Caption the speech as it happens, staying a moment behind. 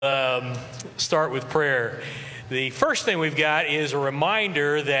start with prayer. The first thing we've got is a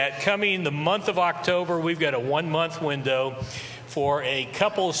reminder that coming the month of October, we've got a 1-month window for a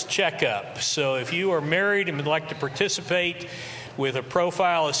couples checkup. So if you are married and would like to participate with a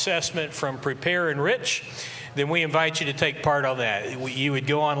profile assessment from Prepare Enrich, then we invite you to take part on that. You would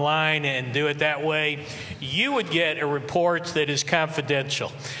go online and do it that way. You would get a report that is confidential.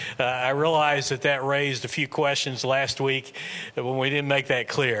 I realize that raised a few questions last week when we didn't make that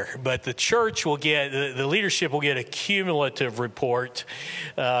clear. But the church will get, the leadership will get a cumulative report.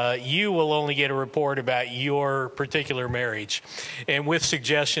 You will only get a report about your particular marriage, and with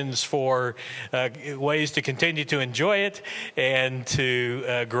suggestions for ways to continue to enjoy it and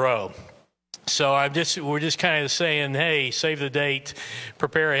to grow. So we're just kind of saying, hey, save the date,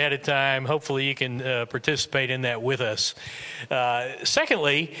 prepare ahead of time. Hopefully you can participate in that with us.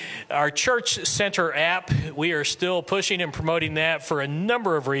 Secondly, our Church Center app, we are still pushing and promoting that for a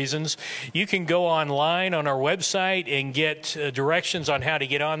number of reasons. You can go online on our website and get directions on how to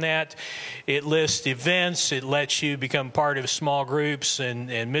get on that. It lists events. It lets you become part of small groups and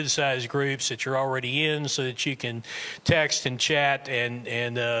mid-sized groups that you're already in, so that you can text and chat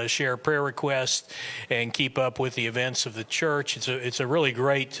and share prayer requests and keep up with the events of the church. It's a really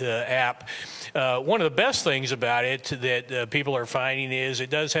great app. One of the best things about it that people are finding is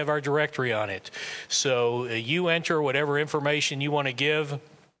it does have our directory on it. So you enter whatever information you want to give.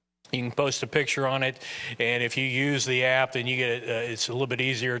 You can post a picture on it, and if you use the app, then you get it's a little bit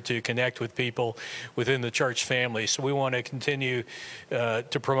easier to connect with people within the church family. So we want to continue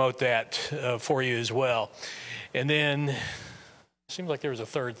to promote that for you as well. And then it seems like there was a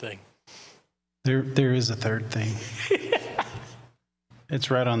third thing. There is a third thing.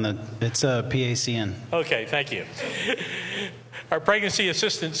 It's right on it's a PACN. Okay, thank you. Our Pregnancy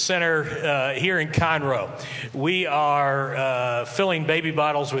Assistance Center here in Conroe. We are filling baby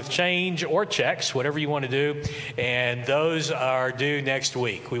bottles with change or checks, whatever you want to do, and those are due next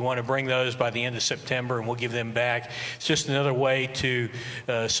week. We want to bring those by the end of September, and we'll give them back. It's just another way to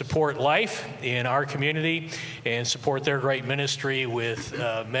support life in our community and support their great ministry with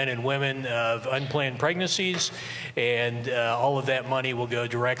men and women of unplanned pregnancies, and all of that money will go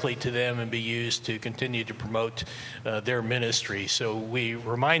directly to them and be used to continue to promote their ministry. So we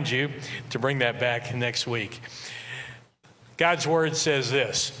remind you to bring that back next week. God's Word says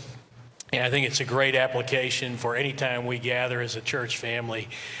this, and I think it's a great application for any time we gather as a church family.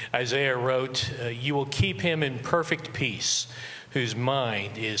 Isaiah wrote, "You will keep him in perfect peace, whose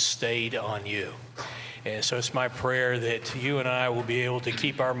mind is stayed on you." And so it's my prayer that you and I will be able to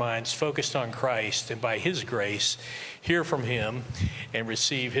keep our minds focused on Christ, and by His grace, hear from Him and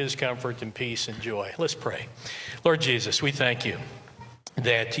receive His comfort and peace and joy. Let's pray. Lord Jesus, we thank you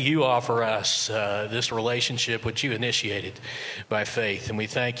that you offer us this relationship which you initiated by faith. And we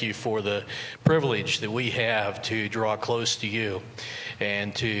thank you for the privilege that we have to draw close to you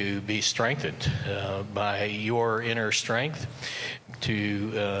and to be strengthened by your inner strength,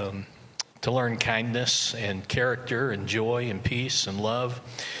 to learn kindness and character and joy and peace and love,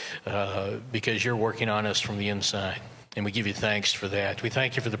 because you're working on us from the inside. And we give you thanks for that. We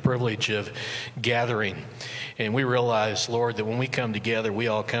thank you for the privilege of gathering. And we realize, Lord, that when we come together, we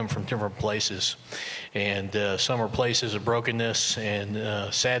all come from different places. And some are places of brokenness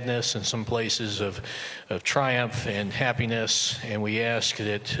and sadness, and some places of triumph and happiness. And we ask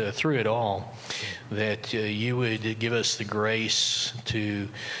that through it all, that you would give us the grace to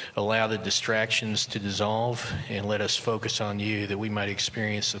allow the distractions to dissolve and let us focus on you, that we might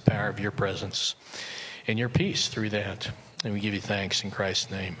experience the power of your presence and your peace through that. And we give you thanks in Christ's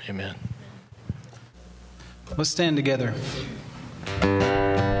name. Amen. Let's stand together.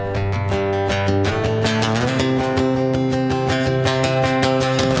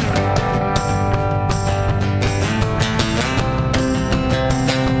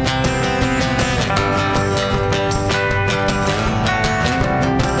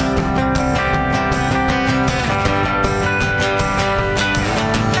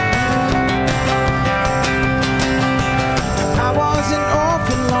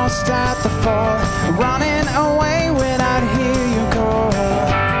 At the fall, running away when I'd hear you call.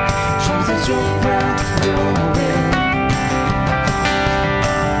 Jesus, your breath, your will.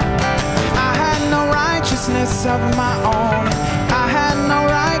 I had no righteousness of my own. I had no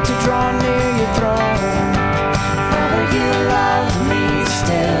right to draw near your throne. Father, you loved me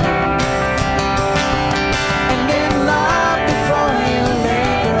still. And in love before you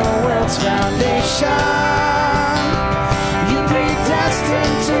laid the world's foundation,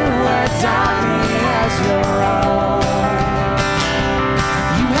 destined to adopt me as your own.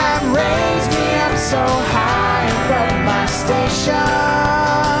 You have raised me up so high above my station.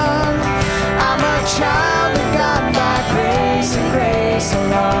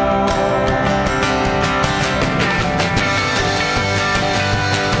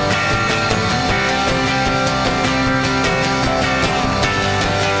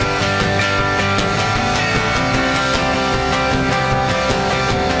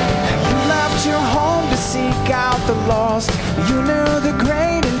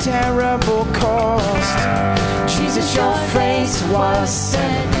 was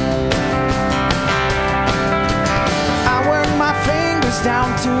sent. I worked my fingers down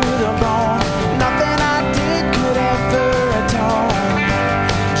to the bone. Nothing I did could ever atone.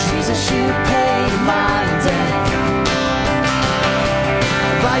 Jesus, you paid my debt.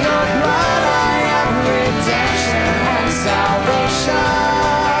 By your blood I have redemption and salvation.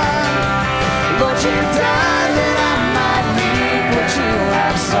 Lord, you died that I might reap what you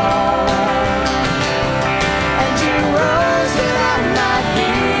have sown, and you rose that I might be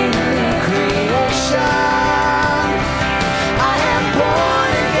new creation. I am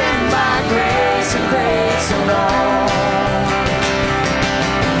born again by grace and grace alone.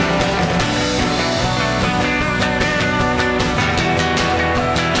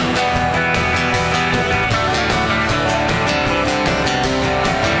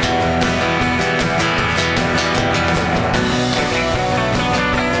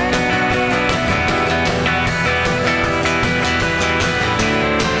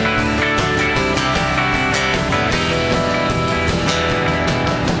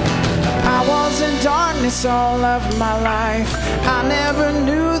 All of my life, I never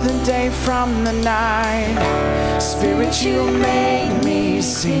knew the day from the night. Spirit, you made me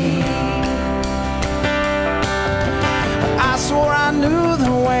see. I swore I knew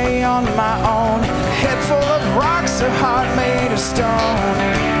the way on my own. Head full of rocks, a heart made of stone.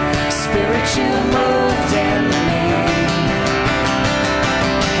 Spirit, you moved in me,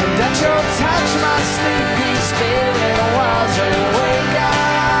 and at your touch my sleeping spirit was awakened.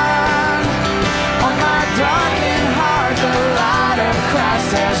 Darkened heart, the light of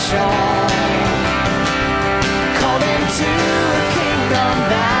Christ has shone. Called into a kingdom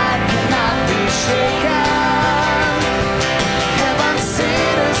that cannot be shaken. Heaven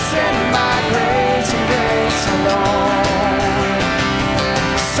sent us in by grace and grace alone.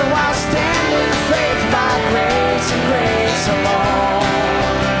 So I'll stand in faith by grace and grace alone.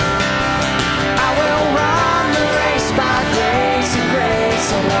 I will run the race by grace and grace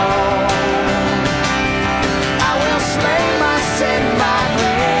alone. Slay my sin by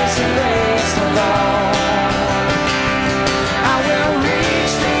grace and grace alone. I will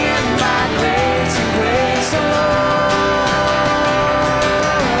reach the end by grace and grace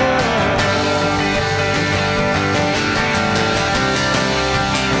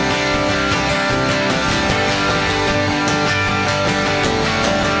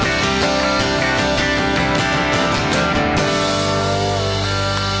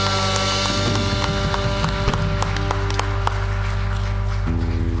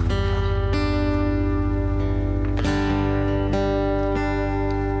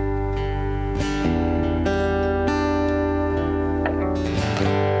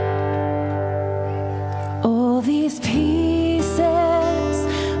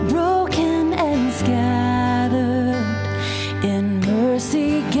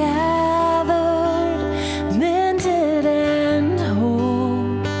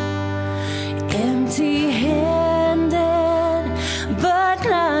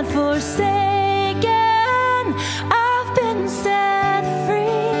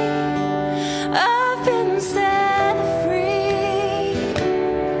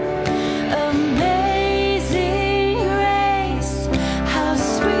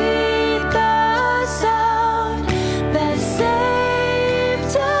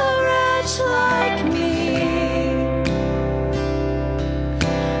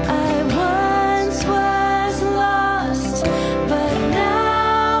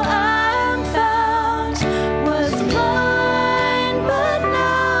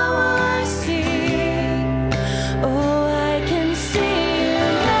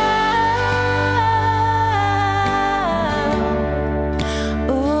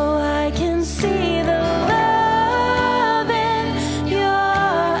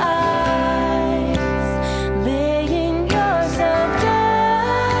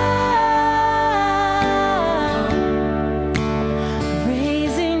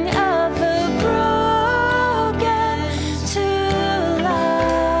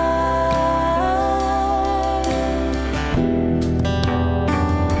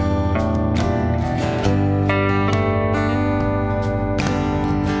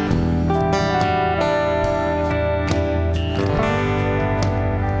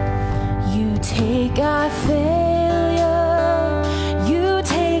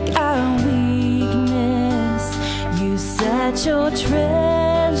your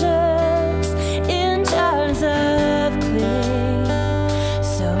treasures in jars of clay.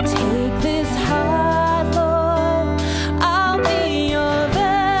 So take this heart, Lord, I'll be your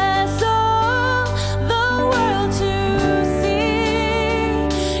vessel, the world to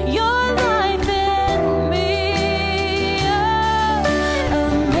see your life in me. Oh,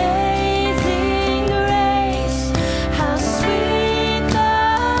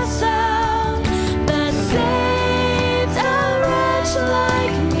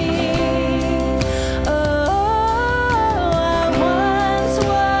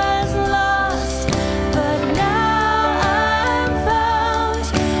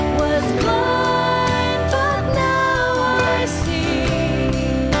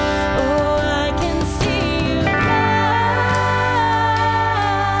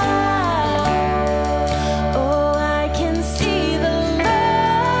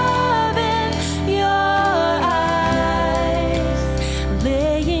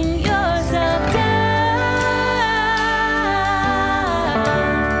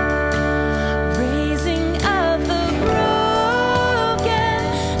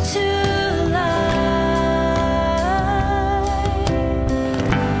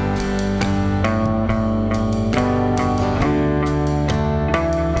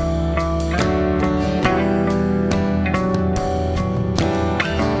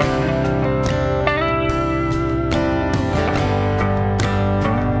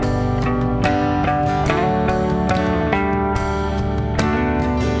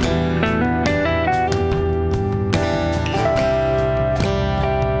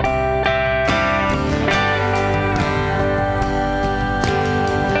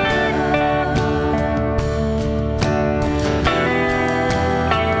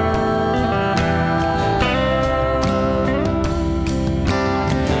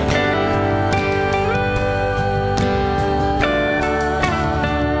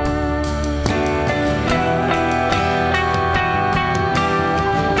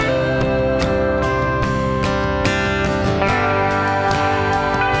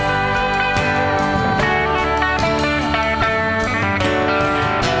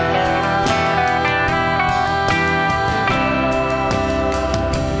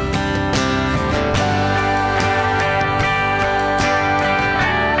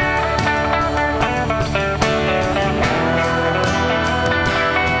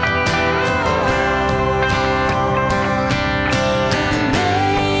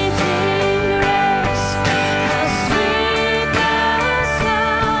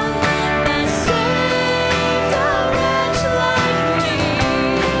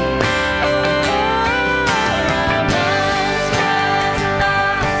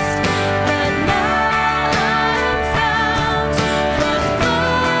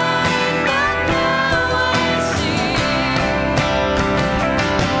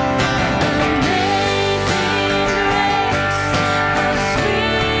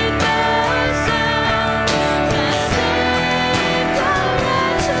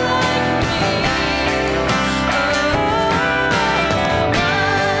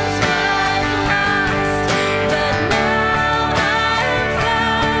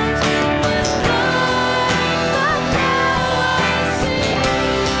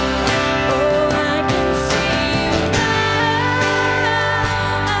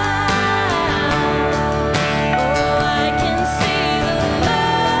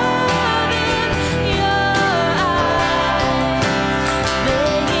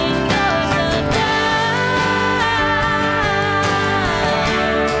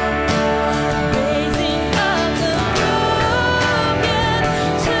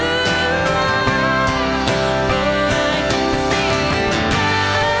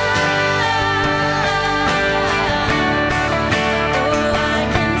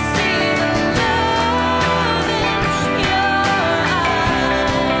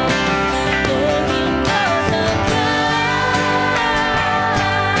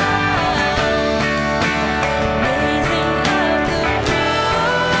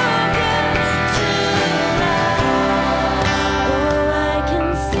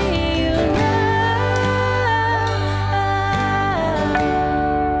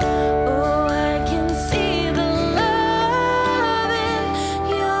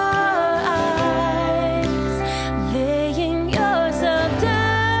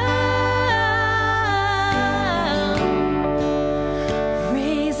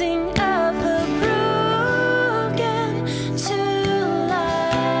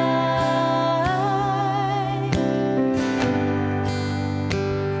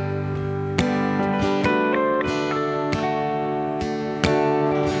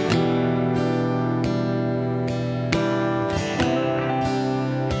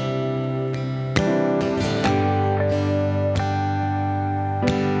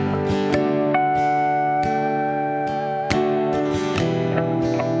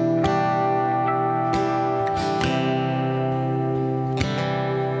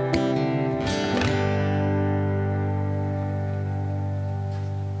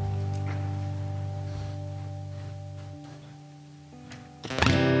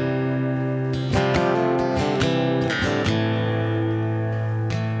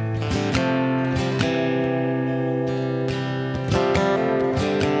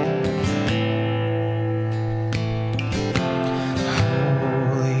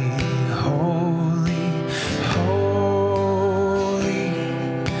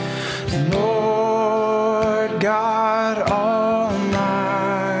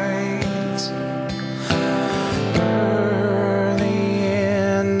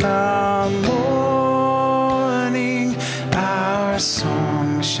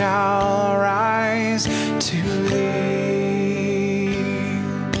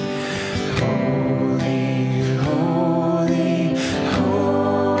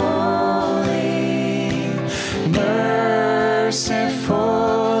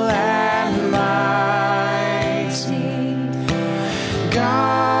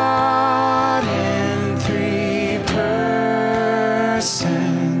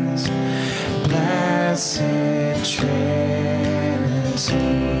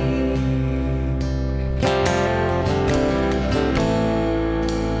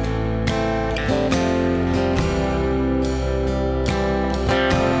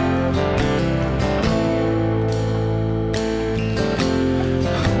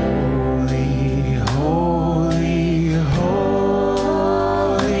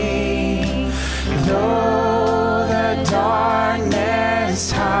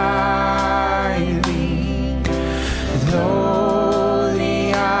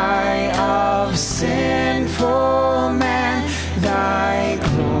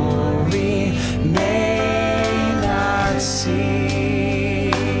 for we may not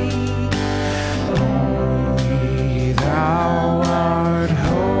see. Only thou art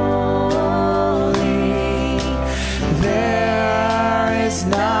holy, there is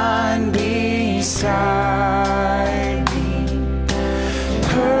none beside thee.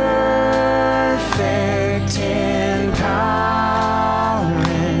 Perfect in power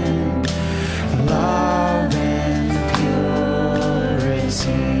and love and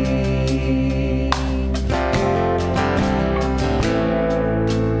purity.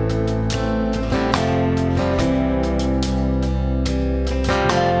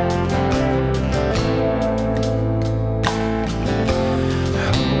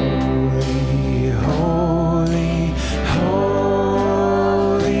 Holy, holy,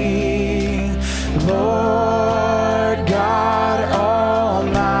 Lord God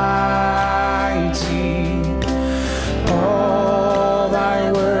Almighty. All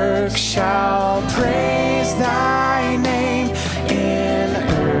thy works shall praise thy name in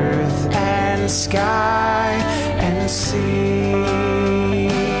earth and sky and sea.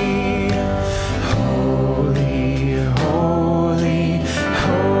 Holy, holy,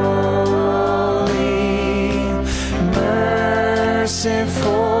 holy,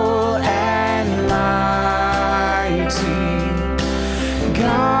 merciful and mighty,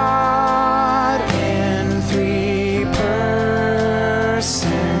 God in three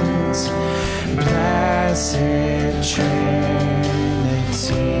persons, blessed Trinity.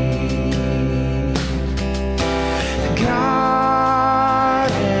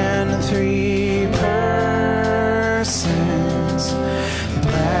 God in three persons,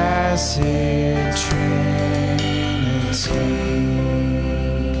 blessed Trinity.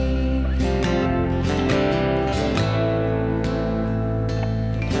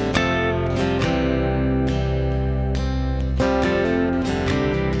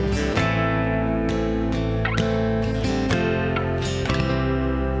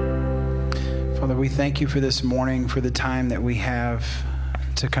 Father, we thank you for this morning, for the time that we have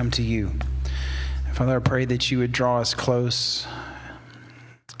to come to you. Father, I pray that you would draw us close.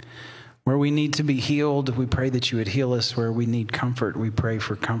 Where we need to be healed, we pray that you would heal us. Where we need comfort, we pray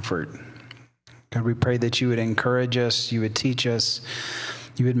for comfort. God, we pray that you would encourage us, you would teach us,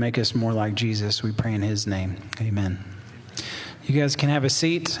 you would make us more like Jesus. We pray in his name. Amen. You guys can have a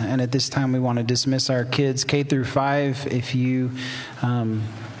seat, and at this time we want to dismiss our kids K through 5. If you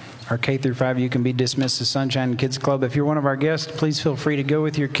are K through 5, you can be dismissed to Sunshine Kids Club. If you're one of our guests, please feel free to go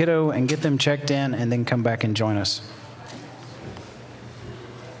with your kiddo and get them checked in and then come back and join us.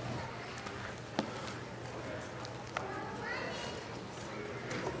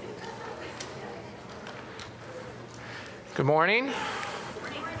 Good morning.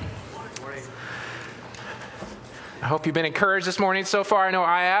 I hope you've been encouraged this morning so far. I know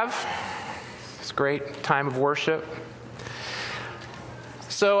I have. It's a great time of worship.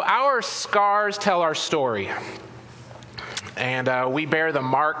 So our scars tell our story. And we bear the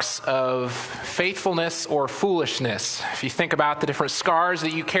marks of faithfulness or foolishness. If you think about the different scars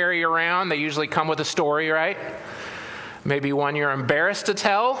that you carry around, they usually come with a story, right? Maybe one you're embarrassed to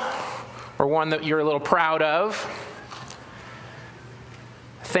tell, or one that you're a little proud of.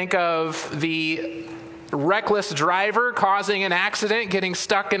 Think of the reckless driver causing an accident, getting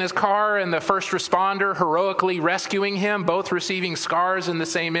stuck in his car, and the first responder heroically rescuing him, both receiving scars in the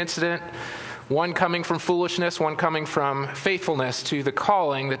same incident. One coming from foolishness, one coming from faithfulness to the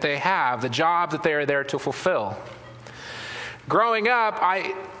calling that they have, the job that they are there to fulfill. Growing up,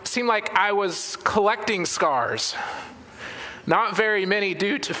 I seemed like I was collecting scars. Not very many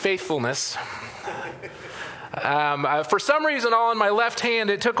due to faithfulness. For some reason, all in my left hand,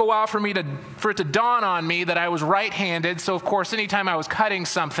 it took a while for it to dawn on me that I was right-handed. So, of course, anytime I was cutting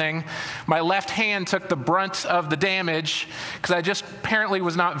something, my left hand took the brunt of the damage because I just apparently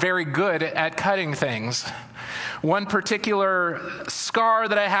was not very good at cutting things. One particular scar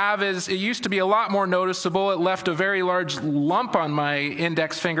that I have it used to be a lot more noticeable. It left a very large lump on my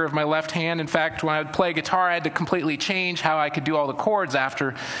index finger of my left hand. In fact, when I would play guitar, I had to completely change how I could do all the chords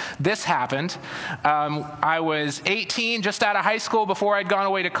after this happened. I was 18, just out of high school. Before I'd gone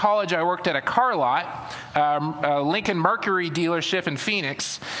away to college, I worked at a car lot, a Lincoln Mercury dealership in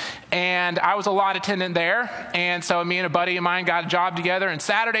Phoenix. And I was a lot attendant there. And so me and a buddy of mine got a job together. And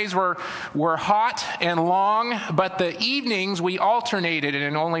Saturdays were hot and long. long, but the evenings we alternated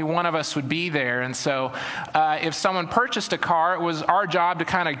and only one of us would be there. And so if someone purchased a car, it was our job to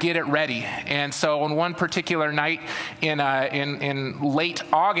kind of get it ready. And so on one particular night in late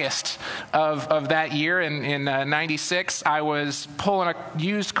August of that year in 96, I was pulling a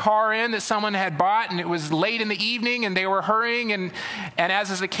used car in that someone had bought, and it was late in the evening and they were hurrying. And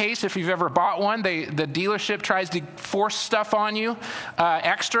as is the case, if you've ever bought one, the dealership tries to force stuff on you,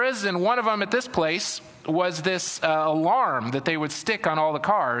 extras. And one of them at this place was this alarm that they would stick on all the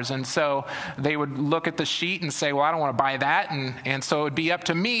cars. And so they would look at the sheet and say, well, I don't want to buy that. And so it would be up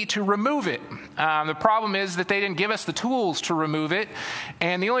to me to remove it. The problem is that they didn't give us the tools to remove it.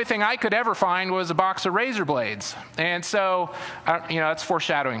 And the only thing I could ever find was a box of razor blades. And so, that's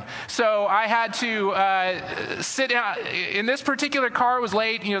foreshadowing. So I had to sit down. In this particular car, it was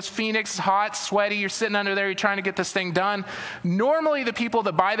late. It's Phoenix, hot, sweaty. You're sitting under there. You're trying to get this thing done. Normally, the people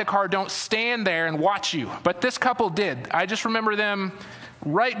that buy the car don't stand there and watch you, but this couple did. I just remember them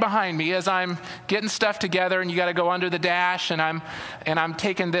right behind me as I'm getting stuff together, and you got to go under the dash, and I'm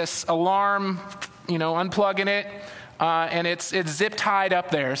taking this alarm, unplugging it, and it's zip tied up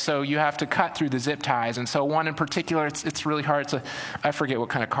there, so you have to cut through the zip ties. And so one in particular, it's really hard. I forget what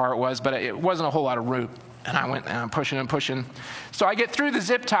kind of car it was, but it wasn't a whole lot of room. And I went and I'm pushing and pushing. So I get through the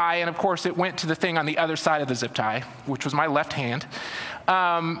zip tie, and of course it went to the thing on the other side of the zip tie, which was my left hand.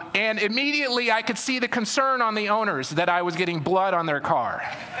 And immediately I could see the concern on the owners that I was getting blood on their car.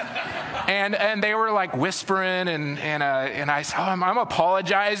 And they were like whispering, and I said, I'm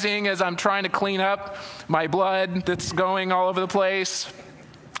apologizing as I'm trying to clean up my blood that's going all over the place.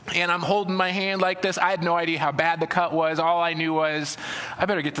 And I'm holding my hand like this. I had no idea how bad the cut was. All I knew was, I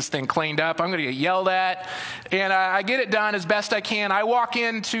better get this thing cleaned up. I'm going to get yelled at. And I get it done as best I can. I walk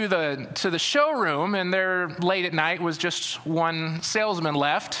into the showroom, and there late at night was just one salesman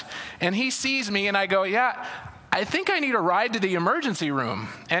left. And he sees me, and I go, yeah, I think I need a ride to the emergency room.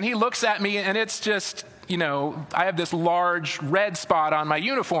 And he looks at me, and it's just, I have this large red spot on my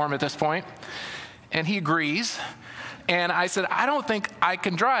uniform at this point. And he agrees. And I said, I don't think I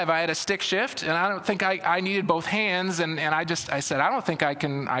can drive. I had a stick shift, and I don't think I needed both hands. And I said, I don't think I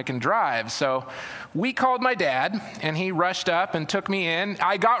can drive. So we called my dad, and he rushed up and took me in.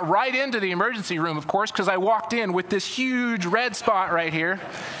 I got right into the emergency room, of course, because I walked in with this huge red spot right here.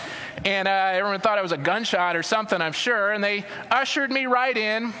 And everyone thought I was a gunshot or something, I'm sure. And they ushered me right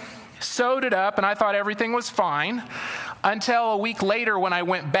in, sewed it up, and I thought everything was fine until a week later when I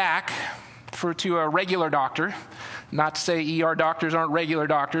went back to a regular doctor. Not to say ER doctors aren't regular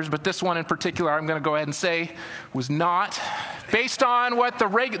doctors, but this one in particular, I'm going to go ahead and say, was not. Based on what the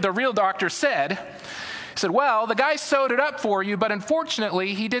real doctor said, he said, well, the guy sewed it up for you, but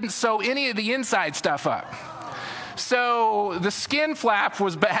unfortunately, he didn't sew any of the inside stuff up. So the skin flap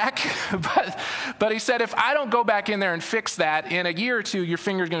was back, but he said, if I don't go back in there and fix that, in a year or two, your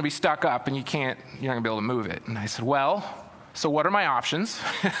finger's going to be stuck up, and you're not going to be able to move it. And I said, well, so what are my options?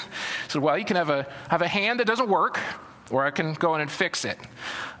 He said, well, you can have a hand that doesn't work, or I can go in and fix it.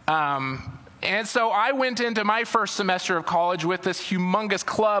 And so I went into my first semester of college with this humongous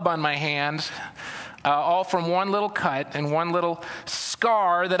club on my hand, all from one little cut and one little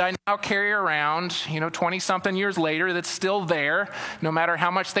scar that I now carry around, 20-something years later, that's still there. No matter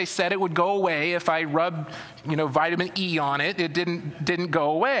how much they said it would go away, if I rubbed, vitamin E on it, it didn't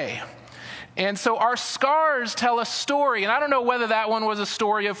go away. And so our scars tell a story, and I don't know whether that one was a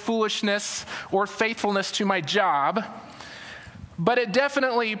story of foolishness or faithfulness to my job, but it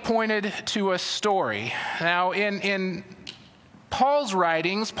definitely pointed to a story. Now, in Paul's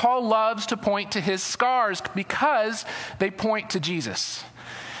writings, Paul loves to point to his scars because they point to Jesus.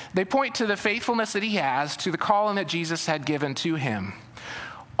 They point to the faithfulness that he has, to the calling that Jesus had given to him.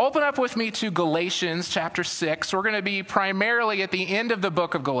 Open up with me to Galatians chapter 6. We're going to be primarily at the end of the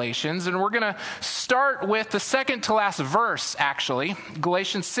book of Galatians, and we're going to start with the second to last verse, actually,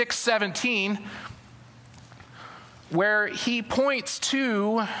 Galatians 6:17, where he points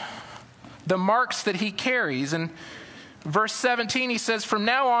to the marks that he carries. And verse 17, he says, from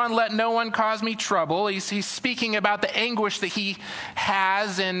now on, let no one cause me trouble. He's speaking about the anguish that he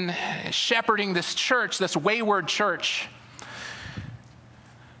has in shepherding this church, this wayward church.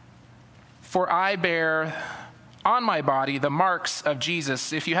 For I bear on my body the marks of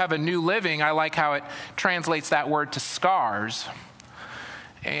Jesus. If you have a New Living, I like how it translates that word to scars.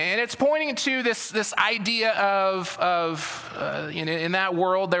 And it's pointing to this idea of in that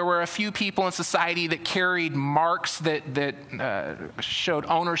world, there were a few people in society that carried marks that showed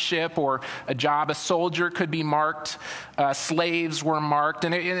ownership or a job. A soldier could be marked. Slaves were marked.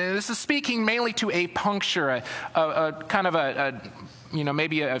 And this is speaking mainly to a puncture, a kind of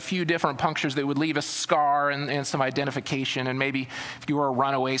maybe a few different punctures that would leave a scar and some identification. And maybe if you were a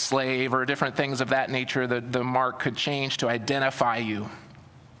runaway slave or different things of that nature, the mark could change to identify you.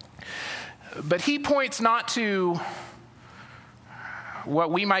 But he points not to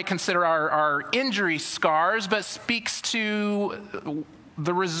what we might consider our injury scars, but speaks to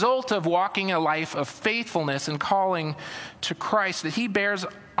the result of walking a life of faithfulness and calling to Christ, that he bears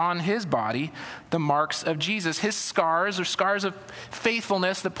on his body the marks of Jesus. His scars are scars of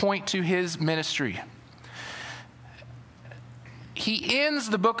faithfulness that point to his ministry. He ends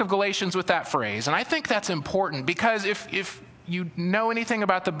the book of Galatians with that phrase, and I think that's important because if you know anything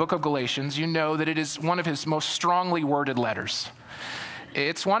about the book of Galatians, you know that it is one of his most strongly worded letters.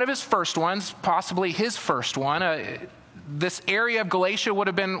 It's one of his first ones, possibly his first one. This area of Galatia would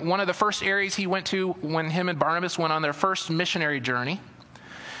have been one of the first areas he went to when him and Barnabas went on their first missionary journey.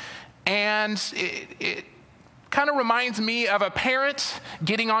 And it kind of reminds me of a parent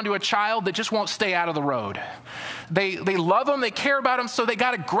getting onto a child that just won't stay out of the road. They love them, they care about them, so they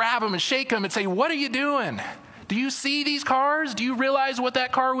got to grab them and shake them and say, "What are you doing? Do you see these cars? Do you realize what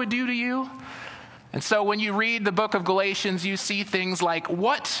that car would do to you?" And so when you read the book of Galatians, you see things like,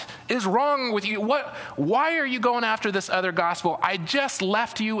 what is wrong with you? Why are you going after this other gospel? I just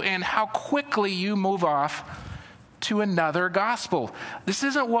left you, and how quickly you move off to another gospel. This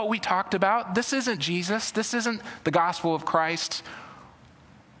isn't what we talked about. This isn't Jesus. This isn't the gospel of Christ.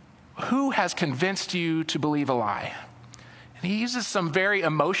 Who has convinced you to believe a lie? He uses some very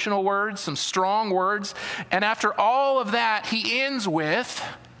emotional words, some strong words. And after all of that, he ends with,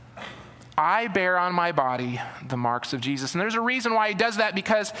 "I bear on my body the marks of Jesus." And there's a reason why he does that,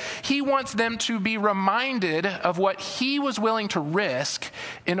 because he wants them to be reminded of what he was willing to risk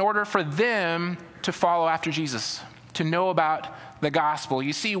in order for them to follow after Jesus, to know about the gospel.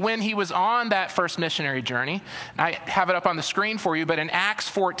 You see, when he was on that first missionary journey, I have it up on the screen for you, but in Acts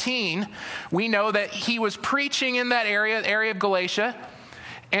 14, we know that he was preaching in that area, the area of Galatia,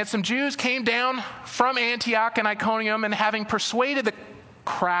 and some Jews came down from Antioch and Iconium, and having persuaded the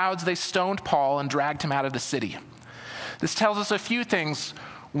crowds, they stoned Paul and dragged him out of the city. This tells us a few things.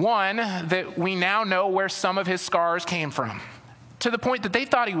 One, that we now know where some of his scars came from, to the point that they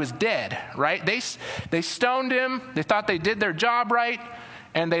thought he was dead, right? They stoned him. They thought they did their job right,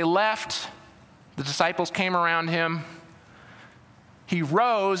 and they left. The disciples came around him. He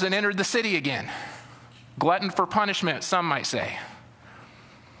rose and entered the city again. Glutton for punishment, some might say.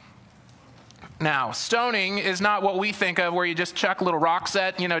 Now, stoning is not what we think of, where you just chuck little rocks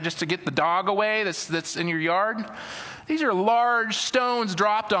at, just to get the dog away that's in your yard. These are large stones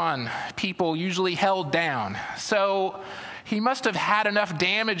dropped on people, usually held down. So he must have had enough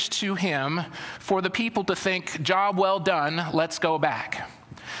damage to him for the people to think, "Job well done, let's go back."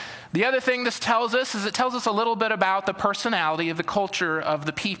 The other thing this tells us is it tells us a little bit about the personality of the culture of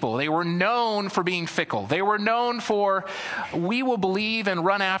the people. They were known for being fickle. They were known for, we will believe and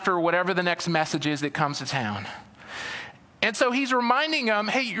run after whatever the next message is that comes to town. And so he's reminding them,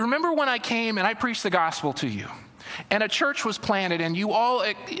 hey, you remember when I came and I preached the gospel to you? And a church was planted and you all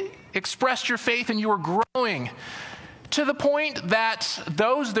expressed your faith and you were growing, to the point that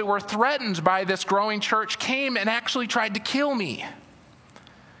those that were threatened by this growing church came and actually tried to kill me.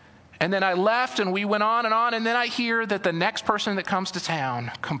 And then I left and we went on, and then I hear that the next person that comes to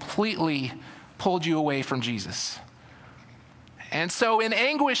town completely pulled you away from Jesus. And so in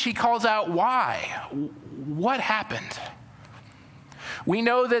anguish, he calls out, why? What happened? We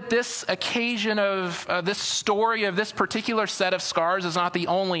know that this occasion of this story of this particular set of scars is not the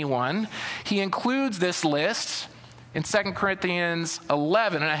only one. He includes this list in 2 Corinthians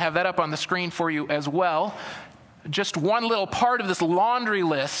 11, and I have that up on the screen for you as well. Just one little part of this laundry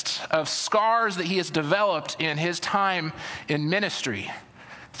list of scars that he has developed in his time in ministry.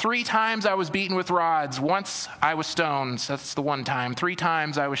 3 times I was beaten with rods. Once I was stoned. That's the one time. 3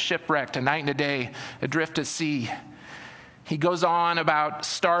 times I was shipwrecked, a night and a day, adrift at sea. He goes on about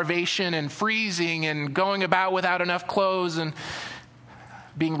starvation and freezing and going about without enough clothes and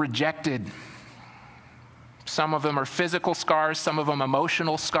being rejected. Some of them are physical scars, some of them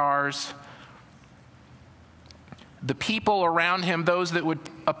emotional scars. The people around him, those that would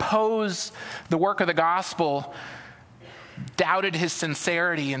oppose the work of the gospel, doubted his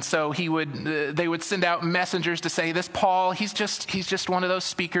sincerity, and so they would send out messengers to say, this Paul, he's just one of those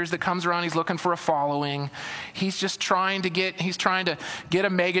speakers that comes around, he's looking for a following. He's just trying to get a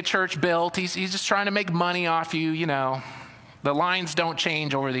mega church built. He's just trying to make money off you, you know. The lines don't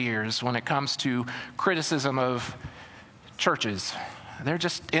change over the years when it comes to criticism of churches. They're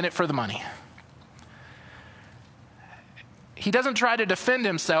just in it for the money. He doesn't try to defend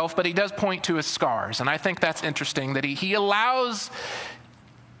himself, but he does point to his scars. And I think that's interesting that he allows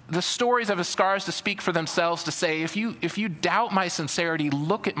the stories of his scars to speak for themselves, to say, if you doubt my sincerity,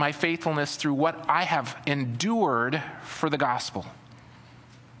 look at my faithfulness through what I have endured for the gospel.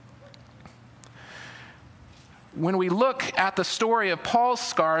 When we look at the story of Paul's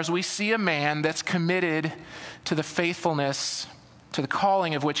scars, we see a man that's committed to the faithfulness, to the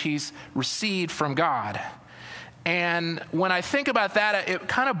calling of which he's received from God. And when I think about that, it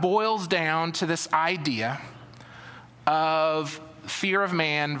kind of boils down to this idea of fear of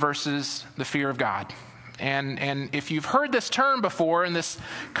man versus the fear of God. And if you've heard this term before in this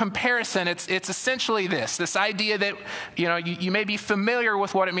comparison, it's essentially this idea that, you know, you may be familiar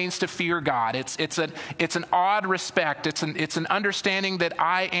with what it means to fear God. It's an odd respect. It's an understanding that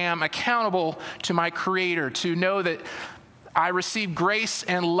I am accountable to my Creator, to know that I receive grace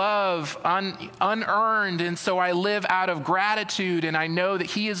and love unearned, and so I live out of gratitude, and I know that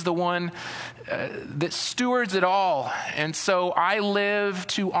He is the one that stewards it all, and so I live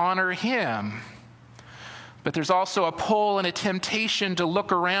to honor Him. But there's also a pull and a temptation to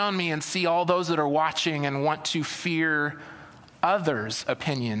look around me and see all those that are watching and want to fear others'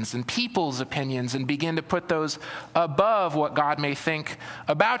 opinions and people's opinions and begin to put those above what God may think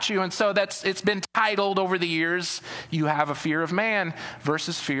about you. And so it's been titled over the years, you have a fear of man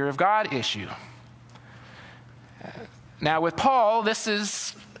versus fear of God issue. Now with Paul, this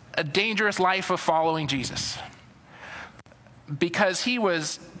is a dangerous life of following Jesus, because he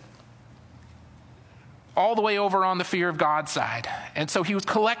was all the way over on the fear of God side. And so he was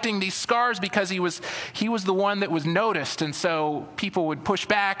collecting these scars because he was the one that was noticed. And so people would push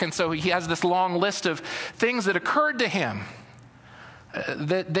back. And so he has this long list of things that occurred to him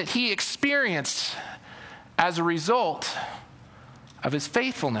that he experienced as a result of his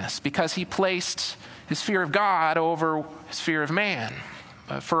faithfulness, because he placed his fear of God over his fear of man.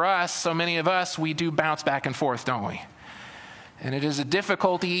 But for us, so many of us, we do bounce back and forth, don't we? And it is a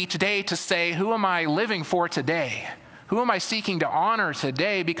difficulty each day to say, who am I living for today? Who am I seeking to honor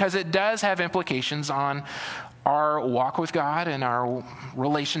today? Because it does have implications on our walk with God and our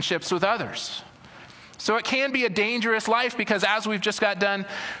relationships with others. So it can be a dangerous life, because as we've just got done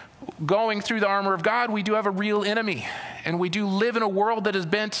going through the armor of God, we do have a real enemy. And we do live in a world that is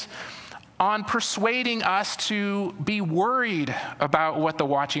bent on persuading us to be worried about what the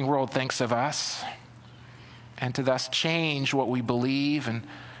watching world thinks of us, and to thus change what we believe and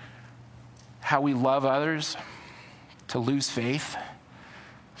how we love others, to lose faith.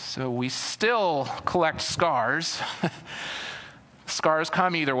 So we still collect scars. Scars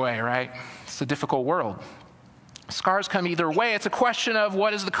come either way, right? It's a difficult world. Scars come either way. It's a question of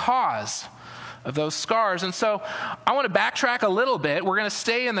what is the cause of those scars. And so I want to backtrack a little bit. We're going to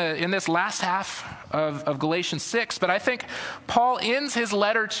stay in this last half of Galatians 6, but I think Paul ends his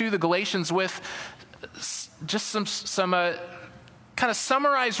letter to the Galatians with just some kind of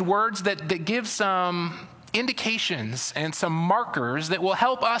summarized words that give some indications and some markers that will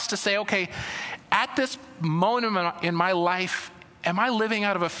help us to say, okay, at this moment in my life, am I living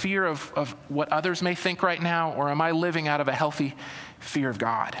out of a fear of what others may think right now, or am I living out of a healthy fear of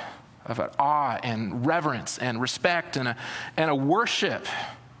God, of an awe and reverence and respect and a worship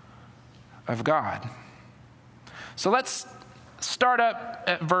of God? So let's start up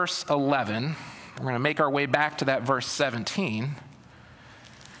at verse 11. We're going to make our way back to that verse 17.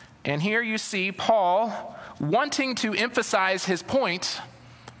 And here you see Paul wanting to emphasize his point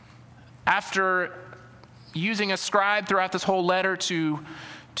after using a scribe throughout this whole letter to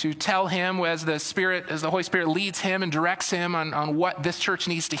tell him as the Holy Spirit leads him and directs him on what this church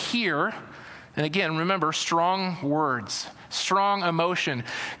needs to hear. And again, remember, strong words, strong emotion.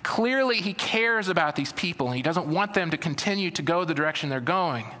 Clearly he cares about these people, and he doesn't want them to continue to go the direction they're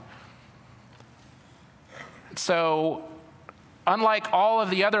going. So, unlike all of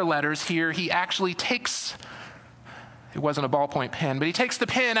the other letters here, he actually takes, it wasn't a ballpoint pen, but he takes the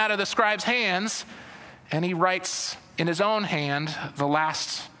pen out of the scribe's hands and he writes in his own hand the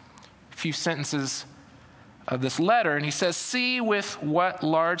last few sentences of this letter. And he says, "See with what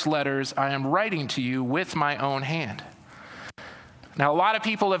large letters I am writing to you with my own hand." Now, a lot of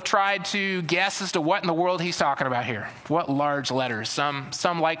people have tried to guess as to what in the world he's talking about here. What large letters? Some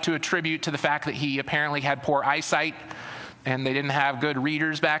like to attribute to the fact that he apparently had poor eyesight, and they didn't have good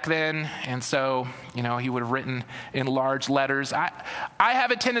readers back then, and so, he would have written in large letters. I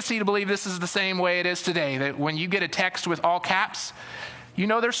have a tendency to believe this is the same way it is today, that when you get a text with all caps,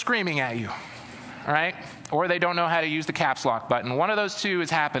 they're screaming at you, all right? Or they don't know how to use the caps lock button. One of those two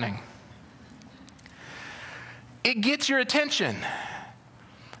is happening. It gets your attention.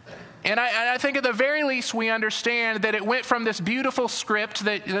 And I think at the very least we understand that it went from this beautiful script,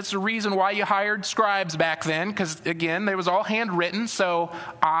 that's the reason why you hired scribes back then, because again, it was all handwritten, so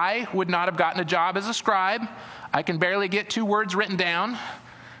I would not have gotten a job as a scribe. I can barely get 2 words written down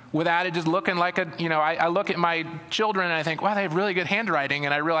without it just looking like I look at my children and I think, wow, they have really good handwriting,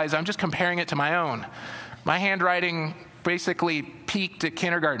 and I realize I'm just comparing it to my own. My handwriting basically peaked at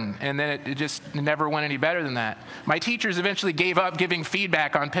kindergarten, and then it just never went any better than that. My teachers eventually gave up giving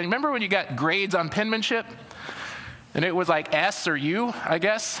feedback on pen. Remember when you got grades on penmanship? And it was like S or U, I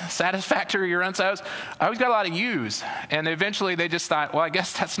guess, satisfactory or unsatisfactory. I always got a lot of U's, and eventually they just thought, well, I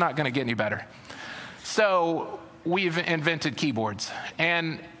guess that's not going to get any better. So we've invented keyboards,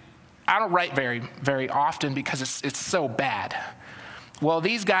 and I don't write very, very often because it's so bad. Well,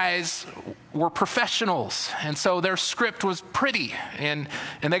 these guys were professionals, and so their script was pretty, and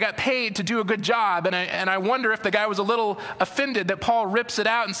they got paid to do a good job, and I wonder if the guy was a little offended that Paul rips it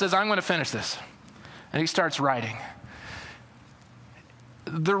out and says, I'm going to finish this. And he starts writing.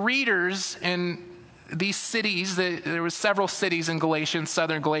 The readers in these cities, there was several cities in Galatia, in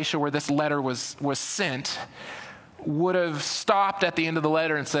southern Galatia, where this letter was sent, would have stopped at the end of the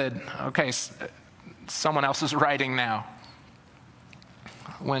letter and said, okay, someone else is writing now.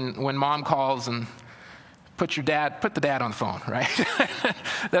 When mom calls and put the dad on the phone, right?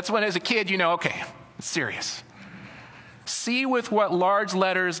 That's when as a kid, okay, it's serious. See with what large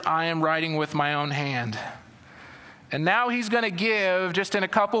letters I am writing with my own hand. And now he's going to give, just in a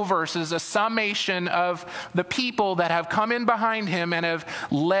couple verses, a summation of the people that have come in behind him and have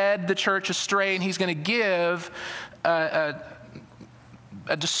led the church astray. And he's going to give a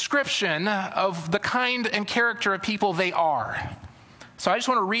description of the kind and character of people they are. So I just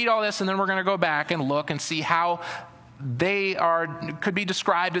want to read all this, and then we're going to go back and look and see how they could be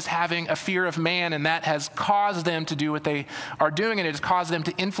described as having a fear of man, and that has caused them to do what they are doing, and it has caused them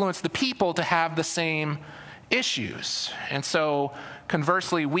to influence the people to have the same issues. And so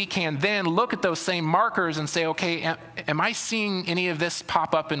conversely, we can then look at those same markers and say, okay, am I seeing any of this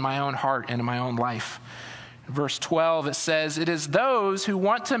pop up in my own heart and in my own life? Verse 12, it says, it is those who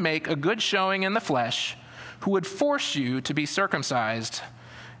want to make a good showing in the flesh who would force you to be circumcised,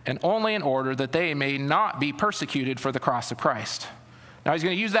 and only in order that they may not be persecuted for the cross of Christ. Now he's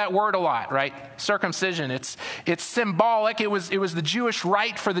going to use that word a lot, right? Circumcision. It's symbolic. It was the Jewish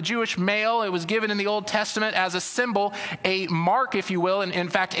rite for the Jewish male. It was given in the Old Testament as a symbol, a mark, if you will, and in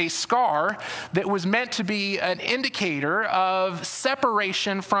fact a scar that was meant to be an indicator of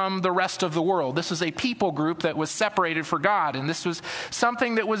separation from the rest of the world. This is a people group that was separated for God, and this was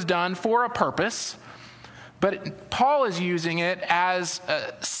something that was done for a purpose. But Paul is using it as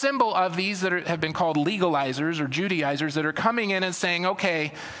a symbol of these that have been called legalizers or Judaizers that are coming in and saying,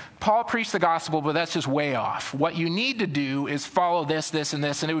 okay, Paul preached the gospel, but that's just way off. What you need to do is follow this, this, and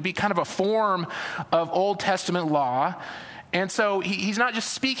this. And it would be kind of a form of Old Testament law. And so he's not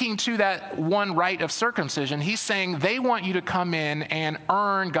just speaking to that one rite of circumcision. He's saying they want you to come in and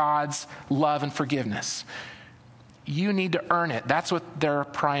earn God's love and forgiveness. You need to earn it. That's what their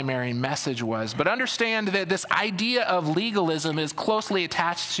primary message was. But understand that this idea of legalism is closely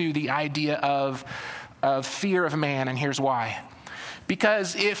attached to the idea of fear of man, and here's why.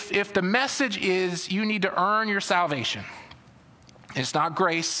 Because if the message is you need to earn your salvation, it's not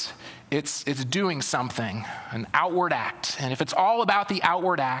grace, it's doing something, an outward act. And if it's all about the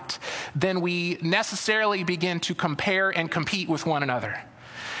outward act, then we necessarily begin to compare and compete with one another.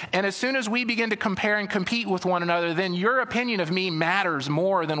 And as soon as we begin to compare and compete with one another, then your opinion of me matters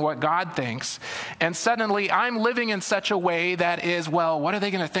more than what God thinks. And suddenly I'm living in such a way that is, well, what are they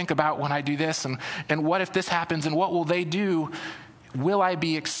going to think about when I do this? And what if this happens? And what will they do? Will I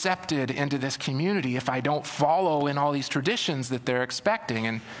be accepted into this community if I don't follow in all these traditions that they're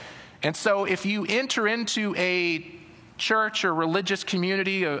expecting? And so if you enter into a church or religious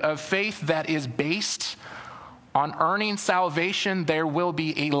community of faith that is based on earning salvation, there will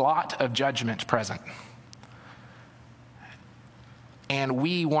be a lot of judgment present. And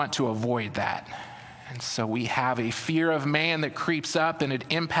we want to avoid that. And so we have a fear of man that creeps up, and it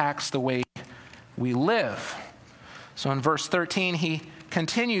impacts the way we live. So in verse 13, he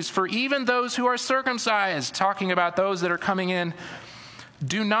continues, for even those who are circumcised, talking about those that are coming in,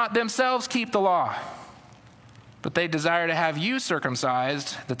 do not themselves keep the law, but they desire to have you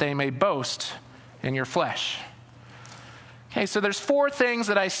circumcised, that they may boast in your flesh. Okay, so there's 4 things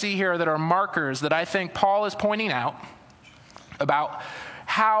that I see here that are markers that I think Paul is pointing out about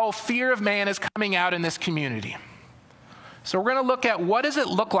how fear of man is coming out in this community. So we're going to look at what does it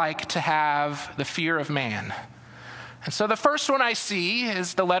look like to have the fear of man. And so the first one I see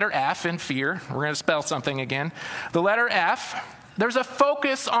is the letter F in fear. We're going to spell something again. The letter F, there's a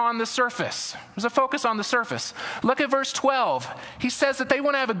focus on the surface. There's a focus on the surface. Look at verse 12. He says that they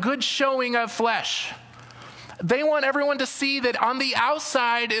want to have a good showing of flesh. They want everyone to see that on the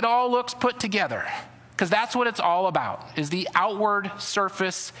outside it all looks put together, because that's what it's all about, is the outward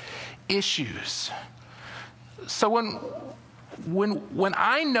surface issues. So when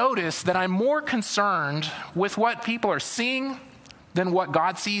I notice that I'm more concerned with what people are seeing than what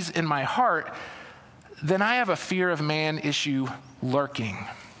God sees in my heart, then I have a fear of man issue lurking,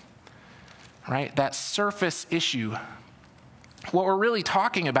 right? That surface issue. What we're really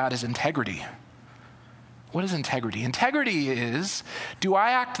talking about is integrity. What is integrity? Integrity is, do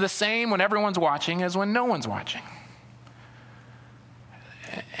I act the same when everyone's watching as when no one's watching?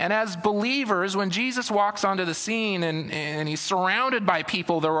 And as believers, when Jesus walks onto the scene and he's surrounded by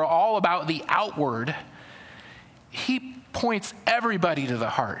people that are all about the outward, he points everybody to the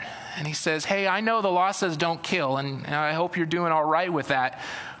heart. And he says, hey, I know the law says don't kill, and I hope you're doing all right with that.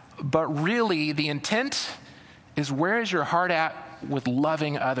 But really, the intent is, where is your heart at with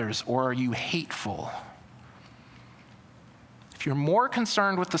loving others, or are you hateful? If you're more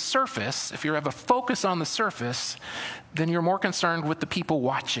concerned with the surface, if you have a focus on the surface, then you're more concerned with the people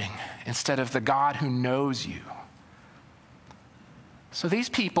watching instead of the God who knows you. So these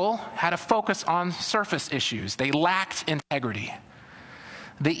people had a focus on surface issues. They lacked integrity.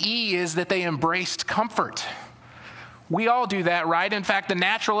 The E is that they embraced comfort. We all do that, right? In fact, the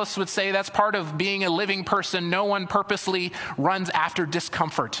naturalists would say that's part of being a living person. No one purposely runs after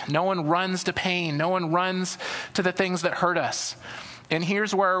discomfort. No one runs to pain. No one runs to the things that hurt us. And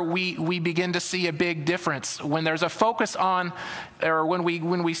here's where we begin to see a big difference. When there's a focus on, or when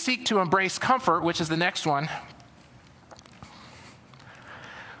we seek to embrace comfort, which is the next one,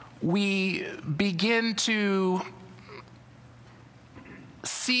 we begin to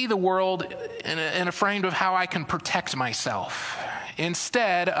see the world in a frame of how I can protect myself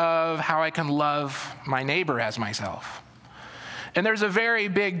instead of how I can love my neighbor as myself. And there's a very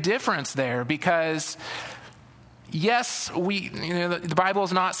big difference there, because yes, the Bible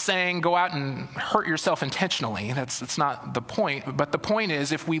is not saying go out and hurt yourself intentionally. That's not the point. But the point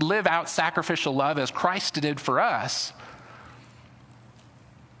is, if we live out sacrificial love as Christ did for us,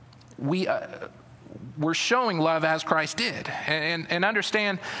 we're showing love as Christ did. And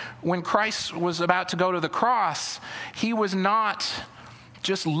understand, when Christ was about to go to the cross, he was not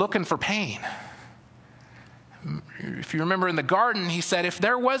just looking for pain. If you remember in the garden, he said, if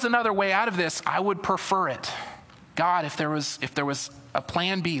there was another way out of this, I would prefer it. God, if there was a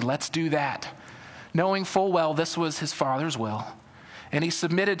plan B, let's do that. Knowing full well this was his Father's will. And he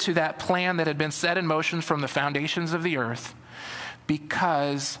submitted to that plan that had been set in motion from the foundations of the earth,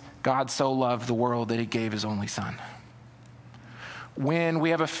 because God so loved the world that he gave his only Son. When we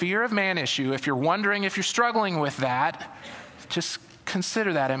have a fear of man issue, if you're wondering, if you're struggling with that, just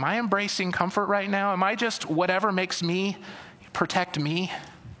consider that. Am I embracing comfort right now? Am I just whatever makes me protect me,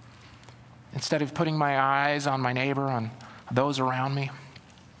 instead of putting my eyes on my neighbor, on those around me?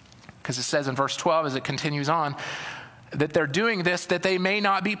 Because it says in verse 12, as it continues on, that they're doing this that they may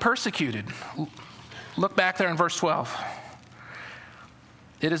not be persecuted. Look back there in verse 12.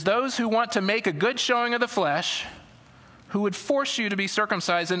 It is those who want to make a good showing of the flesh who would force you to be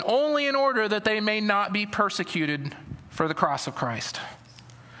circumcised, and only in order that they may not be persecuted for the cross of Christ.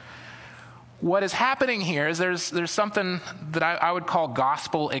 What is happening here is there's something that I would call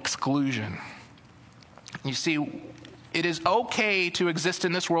gospel exclusion. You see, it is okay to exist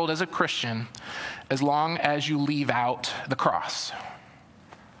in this world as a Christian as long as you leave out the cross.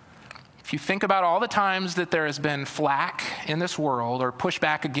 If you think about all the times that there has been flack in this world or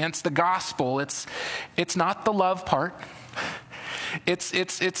pushback against the gospel, it's not the love part. It's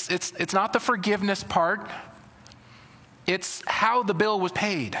not the forgiveness part. It's how the bill was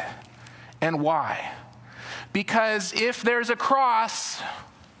paid and why. Because if there's a cross,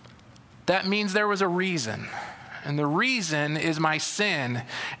 that means there was a reason. And the reason is my sin.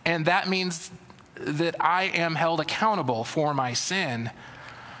 And that means that I am held accountable for my sin.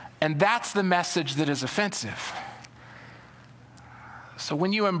 And that's the message that is offensive. So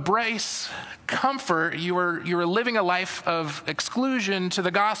when you embrace comfort, you are living a life of exclusion to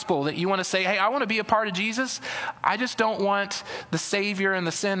the gospel, that you want to say, hey, I want to be a part of Jesus. I just don't want the Savior and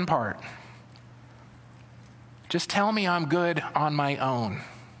the sin part. Just tell me I'm good on my own.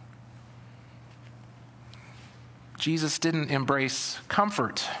 Jesus didn't embrace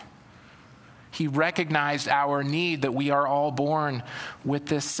comfort. He recognized our need, that we are all born with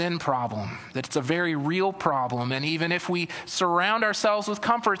this sin problem, that it's a very real problem. And even if we surround ourselves with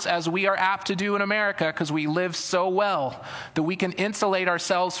comforts, as we are apt to do in America because we live so well, that we can insulate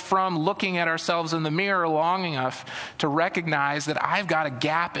ourselves from looking at ourselves in the mirror long enough to recognize that I've got a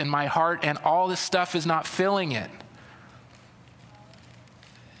gap in my heart and all this stuff is not filling it.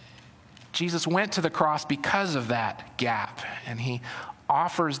 Jesus went to the cross because of that gap, and he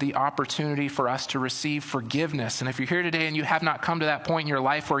offers the opportunity for us to receive forgiveness. And if you're here today and you have not come to that point in your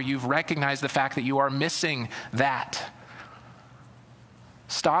life where you've recognized the fact that you are missing that,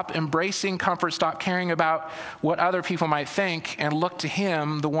 stop embracing comfort, stop caring about what other people might think, and look to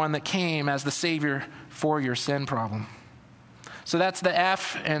him, the one that came as the Savior for your sin problem. So that's the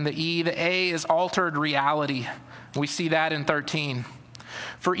F and the E. The A is altered reality. We see that in 13.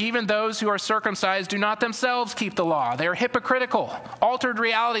 For even those who are circumcised do not themselves keep the law. They're hypocritical. Altered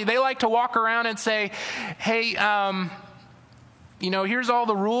reality. They like to walk around and say, hey, here's all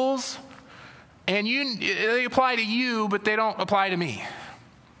the rules, and they apply to you, but they don't apply to me.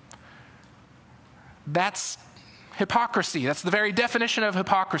 That's hypocrisy. That's the very definition of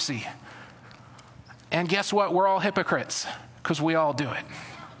hypocrisy. And guess what? We're all hypocrites because we all do it.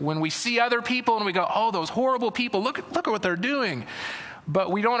 When we see other people and we go, oh, those horrible people, look at what they're doing.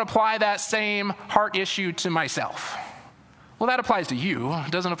 But we don't apply that same heart issue to myself. Well, that applies to you.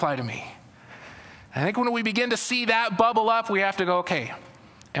 It doesn't apply to me. I think when we begin to see that bubble up, we have to go, okay,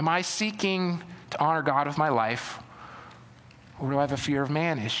 am I seeking to honor God with my life, or do I have a fear of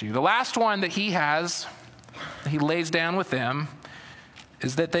man issue? The last one that he has, that he lays down with them,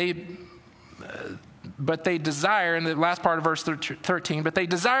 is that but they desire, in the last part of verse 13, but they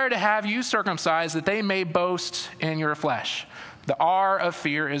desire to have you circumcised that they may boast in your flesh. The R of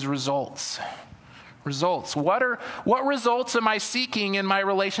fear is results. Results. What results am I seeking in my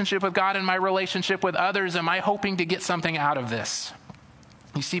relationship with God and my relationship with others? Am I hoping to get something out of this?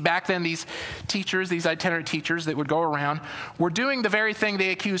 You see, back then, these teachers, these itinerant teachers that would go around, were doing the very thing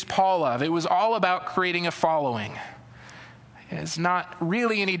they accused Paul of. It was all about creating a following. It's not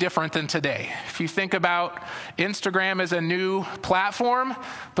really any different than today. If you think about Instagram as a new platform,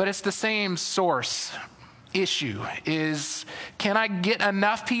 but it's the same source. Issue is, can I get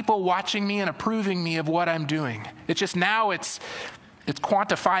enough people watching me and approving me of what I'm doing? It's just now it's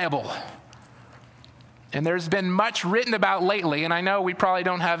quantifiable. And there's been much written about lately, and I know we probably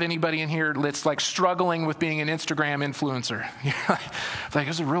don't have anybody in here that's like struggling with being an Instagram influencer. Like,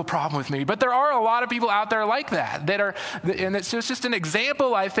 there's a real problem with me. But there are a lot of people out there like that and it's just an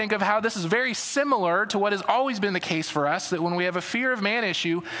example, I think, of how this is very similar to what has always been the case for us, that when we have a fear of man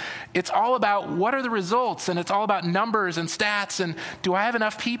issue, it's all about what are the results, and it's all about numbers and stats, and do I have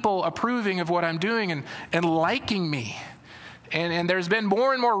enough people approving of what I'm doing and liking me? And there's been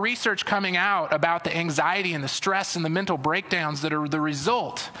more and more research coming out about the anxiety and the stress and the mental breakdowns that are the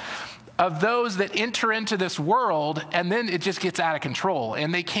result of those that enter into this world, and then it just gets out of control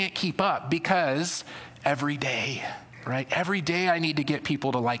and they can't keep up because every day, right? Every day I need to get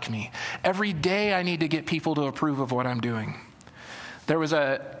people to like me. Every day I need to get people to approve of what I'm doing. There was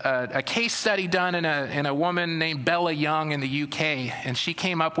a case study done in a woman named Bella Young in the UK, and she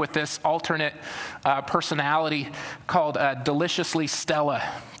came up with this alternate personality called Deliciously Stella.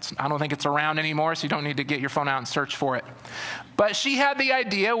 I don't think it's around anymore, so you don't need to get your phone out and search for it. But she had the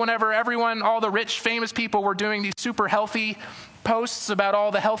idea whenever all the rich, famous people were doing these super healthy posts about all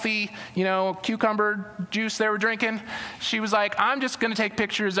the healthy, cucumber juice they were drinking, she was like, I'm just going to take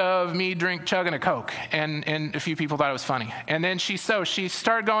pictures of me chugging a Coke. And a few people thought it was funny. And then she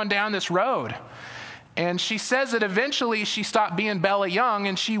started going down this road. And she says that eventually she stopped being Bella Young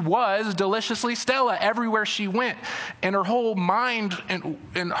and she was Deliciously Stella everywhere she went. And her whole mind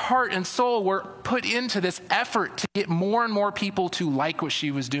and heart and soul were put into this effort to get more and more people to like what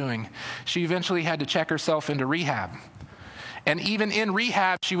she was doing. She eventually had to check herself into rehab. And even in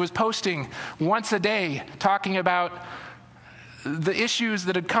rehab, she was posting once a day, talking about the issues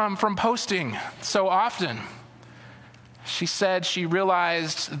that had come from posting so often. She said she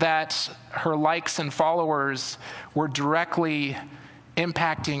realized that her likes and followers were directly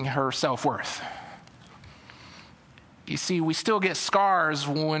impacting her self-worth. You see, we still get scars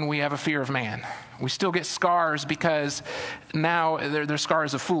when we have a fear of man. We still get scars because now they're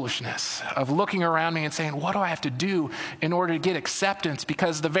scars of foolishness, of looking around me and saying, what do I have to do in order to get acceptance?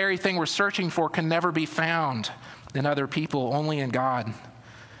 Because the very thing we're searching for can never be found in other people, only in God.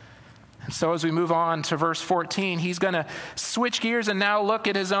 And so as we move on to verse 14, he's going to switch gears and now look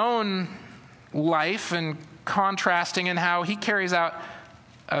at his own life and contrasting in how he carries out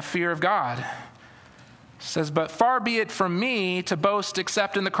a fear of God. says, "But far be it from me to boast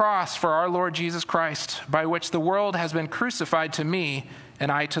except in the cross for our Lord Jesus Christ, by which the world has been crucified to me,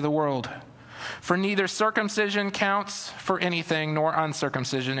 and I to the world. For neither circumcision counts for anything nor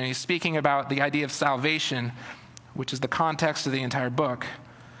uncircumcision." And he's speaking about the idea of salvation, which is the context of the entire book,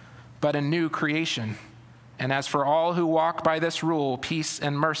 "but a new creation. And as for all who walk by this rule, peace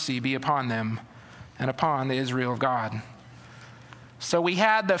and mercy be upon them and upon the Israel of God." So we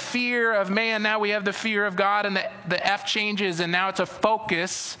had the fear of man, now we have the fear of God, and the F changes, and now it's a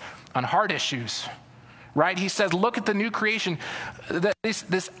focus on heart issues, right? He says, look at the new creation.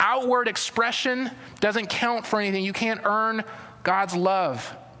 This outward expression doesn't count for anything. You can't earn God's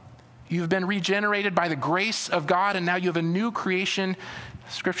love. You've been regenerated by the grace of God, and now you have a new creation.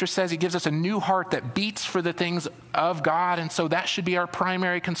 Scripture says he gives us a new heart that beats for the things of God, and so that should be our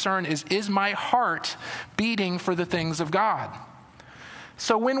primary concern is my heart beating for the things of God?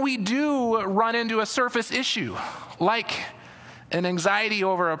 So when we do run into a surface issue, like an anxiety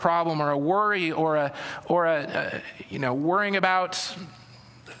over a problem or a worry or a worrying about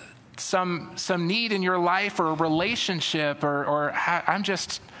some need in your life or a relationship or I'm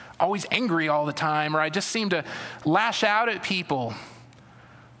just always angry all the time, or I just seem to lash out at people,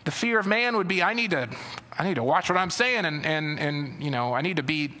 the fear of man would be, I need to watch what I'm saying and I need to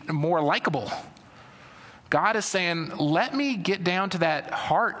be more likable. God is saying, let me get down to that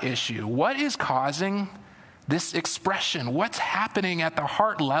heart issue. What is causing this expression? What's happening at the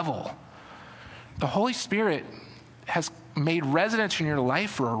heart level? The Holy Spirit has made residence in your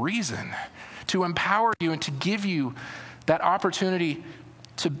life for a reason, to empower you and to give you that opportunity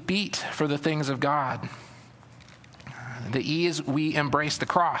to beat for the things of God. The E is we embrace the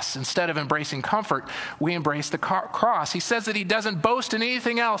cross. Instead of embracing comfort, we embrace the cross. He says that he doesn't boast in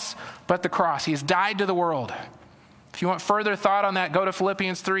anything else but the cross. He has died to the world. If you want further thought on that, go to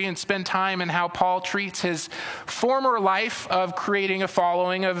Philippians 3 and spend time in how Paul treats his former life of creating a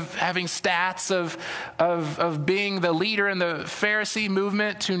following, of having stats, of being the leader in the Pharisee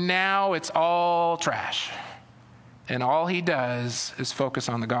movement, to now it's all trash. And all he does is focus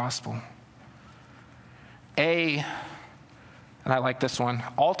on the gospel. A, and I like this one,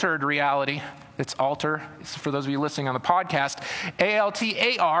 altered reality. It's alter. It's for those of you listening on the podcast.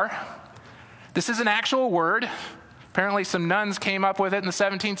 A-L-T-A-R. This is an actual word. Apparently some nuns came up with it in the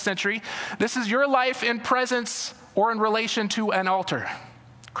 17th century. This is your life in presence or in relation to an altar.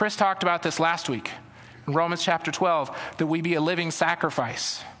 Chris talked about this last week in Romans chapter 12, that we be a living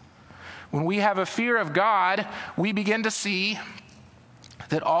sacrifice. When we have a fear of God, we begin to see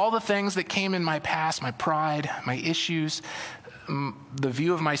that all the things that came in my past, my pride, my issues, the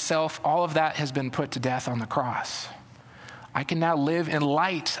view of myself, all of that has been put to death on the cross. I can now live in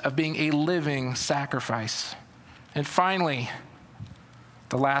light of being a living sacrifice. And finally,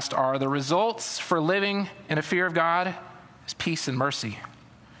 the last R, the results for living in a fear of God is peace and mercy.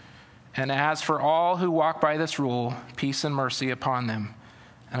 And as for all who walk by this rule, peace and mercy upon them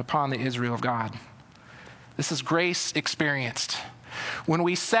and upon the Israel of God. This is grace experienced. When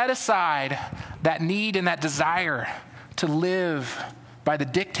we set aside that need and that desire to live by the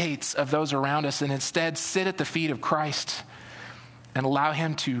dictates of those around us and instead sit at the feet of Christ and allow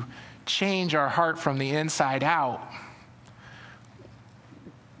him to change our heart from the inside out,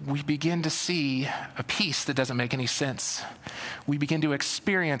 we begin to see a peace that doesn't make any sense. We begin to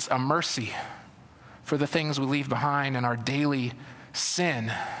experience a mercy for the things we leave behind in our daily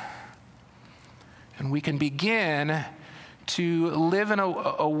sin. And we can begin to live in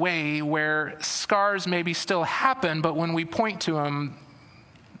a way where scars maybe still happen, but when we point to them,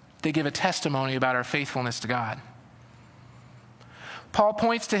 they give a testimony about our faithfulness to God. Paul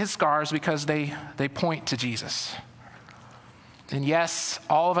points to his scars because they point to Jesus. And yes,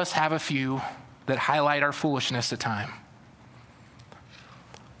 all of us have a few that highlight our foolishness at times.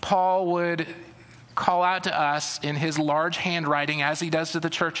 Paul would call out to us in his large handwriting, as he does to the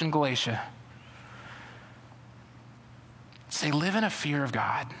church in Galatia, say, live in a fear of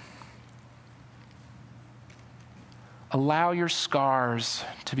God. Allow your scars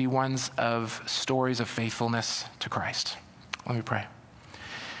to be ones of stories of faithfulness to Christ. Let me pray.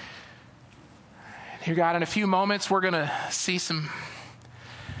 Dear God, in a few moments, we're going to see some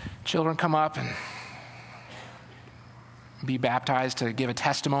children come up and be baptized to give a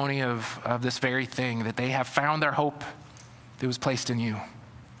testimony of this very thing, that they have found their hope that was placed in you.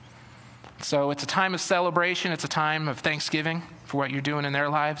 So it's a time of celebration. It's a time of thanksgiving for what you're doing in their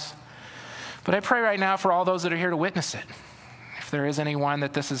lives. But I pray right now for all those that are here to witness it. If there is anyone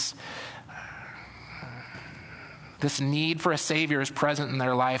that this need for a Savior is present in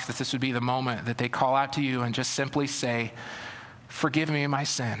their life, that this would be the moment that they call out to you and just simply say, forgive me my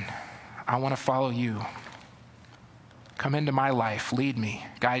sin. I want to follow you. Come into my life. Lead me.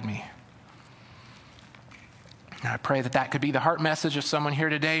 Guide me. And I pray that that could be the heart message of someone here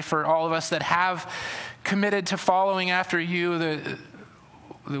today for all of us that have committed to following after you, that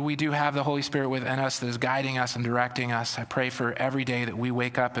we do have the Holy Spirit within us that is guiding us and directing us. I pray for every day that we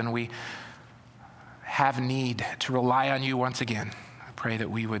wake up and we have need to rely on you once again. I pray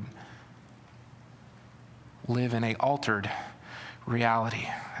that we would live in an altered reality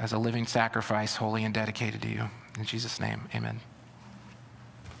as a living sacrifice, holy and dedicated to you. In Jesus' name, amen.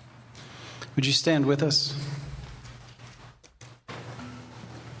 Would you stand with us?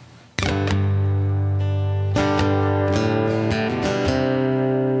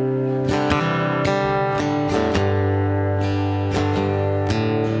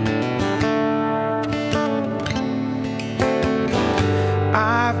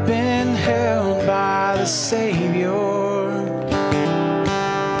 I've been held by the Savior.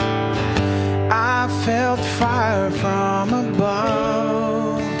 I felt fire from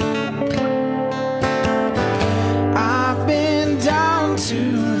above. I've been down to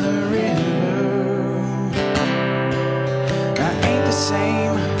the river. I ain't the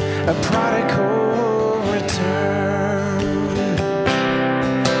same, a prodigal return.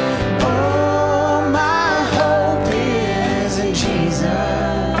 Oh, my hope is in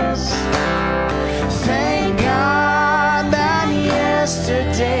Jesus. Thank God that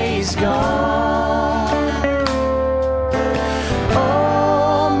yesterday's gone.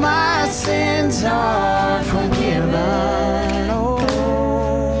 Are forgiven, oh,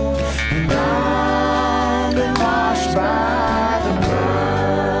 and I've been washed by the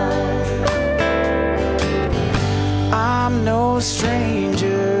blood. I'm no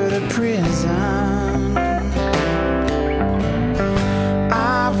stranger to prison.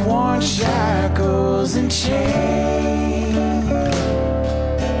 I've worn shackles and chains,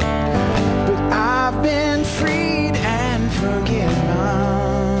 but I've been freed and forgiven.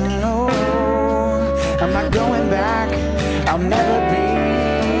 I'm not going back, I'll never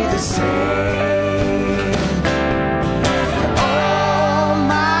be the same. Oh,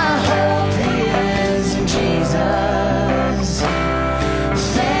 my hope is in Jesus.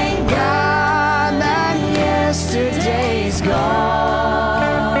 Thank God that yesterday's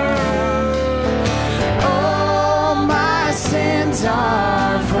gone. Oh, my sins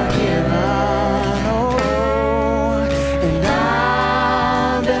are forgiven. Oh, and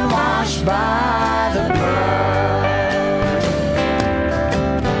I've been washed by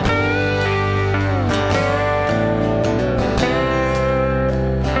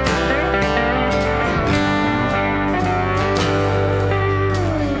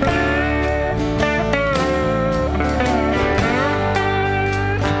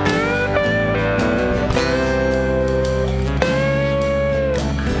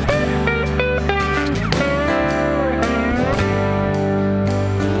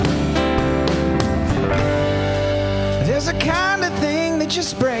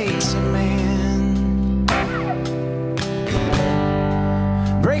just breaks a man.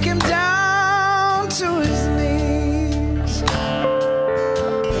 Break him down to his knees.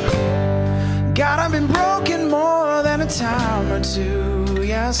 God, I've been broken more than a time or two,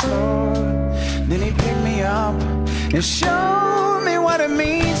 yes, Lord. Then he picked me up and showed me what it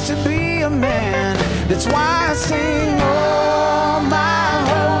means to be a man. That's why I sing, oh, my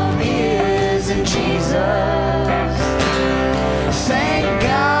hope is in Jesus. Thank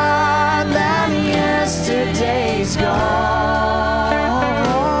God that yesterday's gone.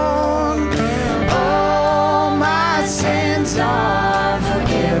 Oh, my sins are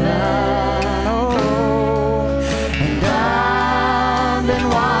forgiven. Oh, and I've been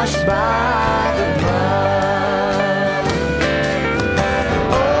washed by the blood.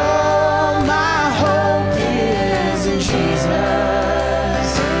 Oh, my hope is in Jesus.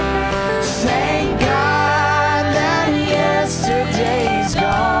 Thank God that yesterday's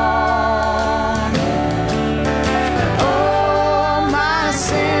gone. Oh, my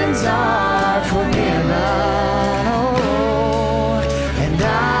sins are forgiven. Oh, and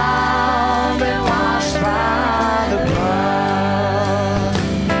I've been washed by the blood.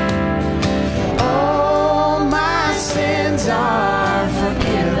 Oh, my sins are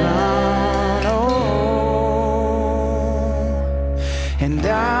forgiven. Oh, and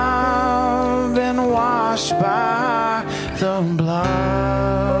I've been washed by the blood.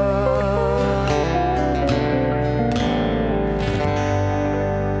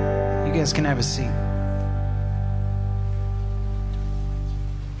 You guys can have a seat.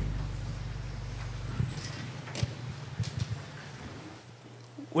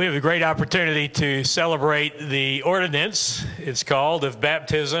 We have a great opportunity to celebrate the ordinance, it's called, of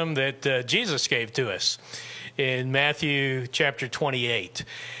baptism that Jesus gave to us. in Matthew chapter 28.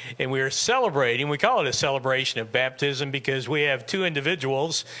 And we are celebrating, we call it a celebration of baptism because we have two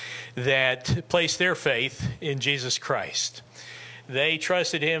individuals that placed their faith in Jesus Christ. They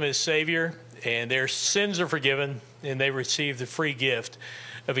trusted him as Savior, and their sins are forgiven, and they received the free gift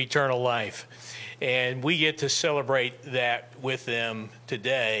of eternal life. And we get to celebrate that with them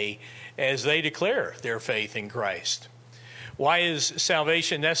today as they declare their faith in Christ. Why is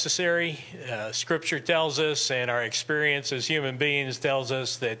salvation necessary? Scripture tells us, and our experience as human beings tells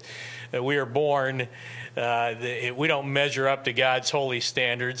us that we are born, we don't measure up to God's holy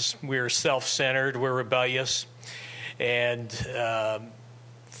standards. We're self-centered, we're rebellious. And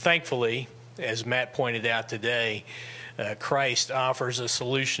thankfully, as Matt pointed out today, Christ offers a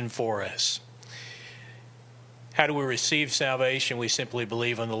solution for us. How do we receive salvation? We simply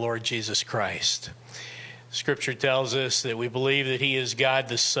believe on the Lord Jesus Christ. Scripture tells us that we believe that he is God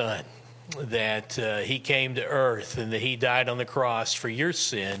the Son, that he came to earth and that he died on the cross for your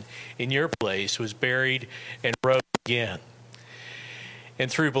sin in your place, was buried and rose again.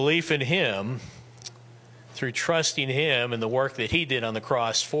 And through belief in him, through trusting him and the work that he did on the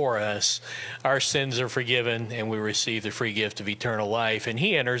cross for us, our sins are forgiven and we receive the free gift of eternal life, and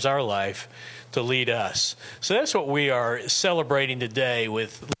he enters our life to lead us. So that's what we are celebrating today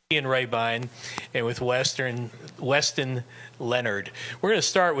with Lydian Rabine and with Weston Leonard. We're going to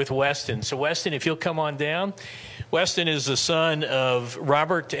start with Weston. So Weston, if you'll come on down. Weston is the son of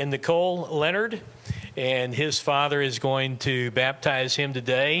Robert and Nicole Leonard, and his father is going to baptize him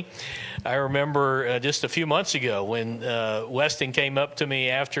today. I remember just a few months ago when Weston came up to me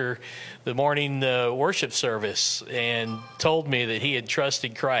after the morning worship service and told me that he had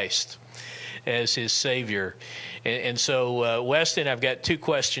trusted Christ as his Savior. And so, Weston, I've got two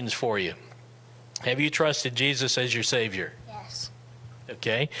questions for you. Have you trusted Jesus as your Savior? Yes.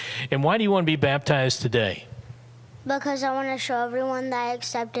 Okay. And why do you want to be baptized today? Because I want to show everyone that I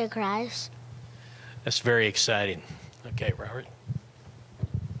accepted Christ. That's very exciting. Okay, Robert.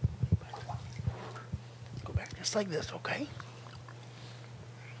 Go back just like this, okay?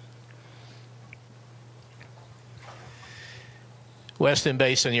 Weston,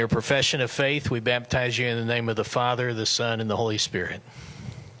 based on your profession of faith, we baptize you in the name of the Father, the Son, and the Holy Spirit.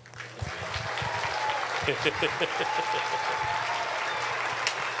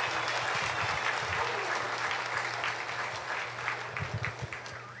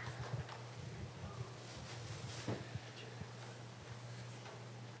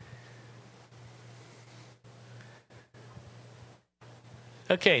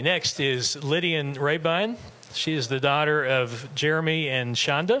 Okay, next is Lydian Rabine. She is the daughter of Jeremy and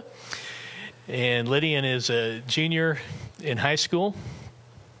Shonda. And Lydian is a junior in high school.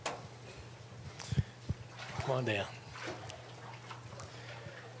 Come on down.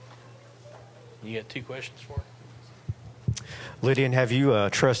 You got two questions for her? Lydian, have you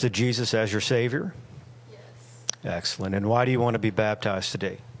trusted Jesus as your Savior? Yes. Excellent. And why do you want to be baptized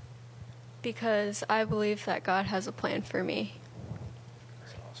today? Because I believe that God has a plan for me.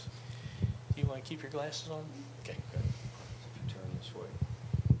 That's awesome. Do you want to keep your glasses on? Okay, good. Turn this way.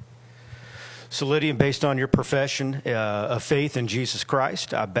 So, Lydian, based on your profession of faith in Jesus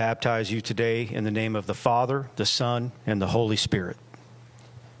Christ, I baptize you today in the name of the Father, the Son, and the Holy Spirit.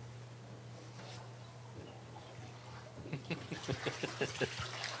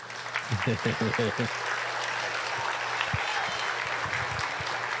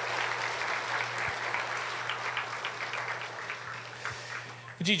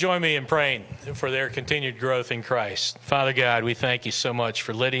 Would you join me in praying for their continued growth in Christ? Father God, we thank you so much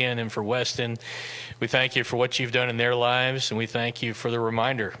for Lydian and for Weston. We thank you for what you've done in their lives, and we thank you for the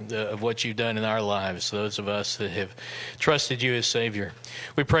reminder of what you've done in our lives, those of us that have trusted you as Savior.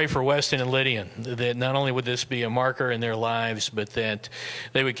 We pray for Weston and Lydian that not only would this be a marker in their lives, but that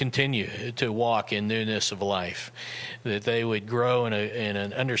they would continue to walk in newness of life, that they would grow in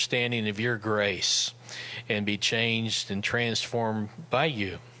an understanding of your grace and be changed and transformed by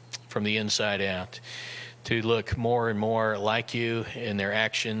you from the inside out to look more and more like you in their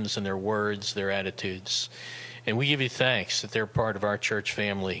actions and their words, their attitudes. And we give you thanks that they're part of our church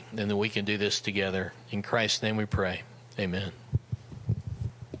family and that we can do this together. In Christ's name we pray. Amen.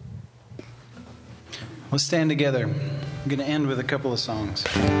 Let's stand together. I'm going to end with a couple of songs.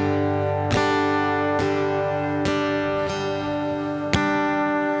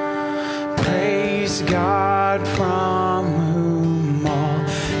 Praise God from whom all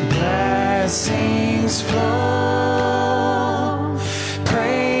blessings flow.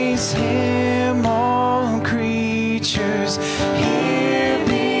 Praise Him, all creatures here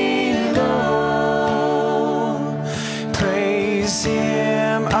below. Praise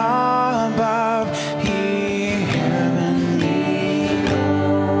Him above, He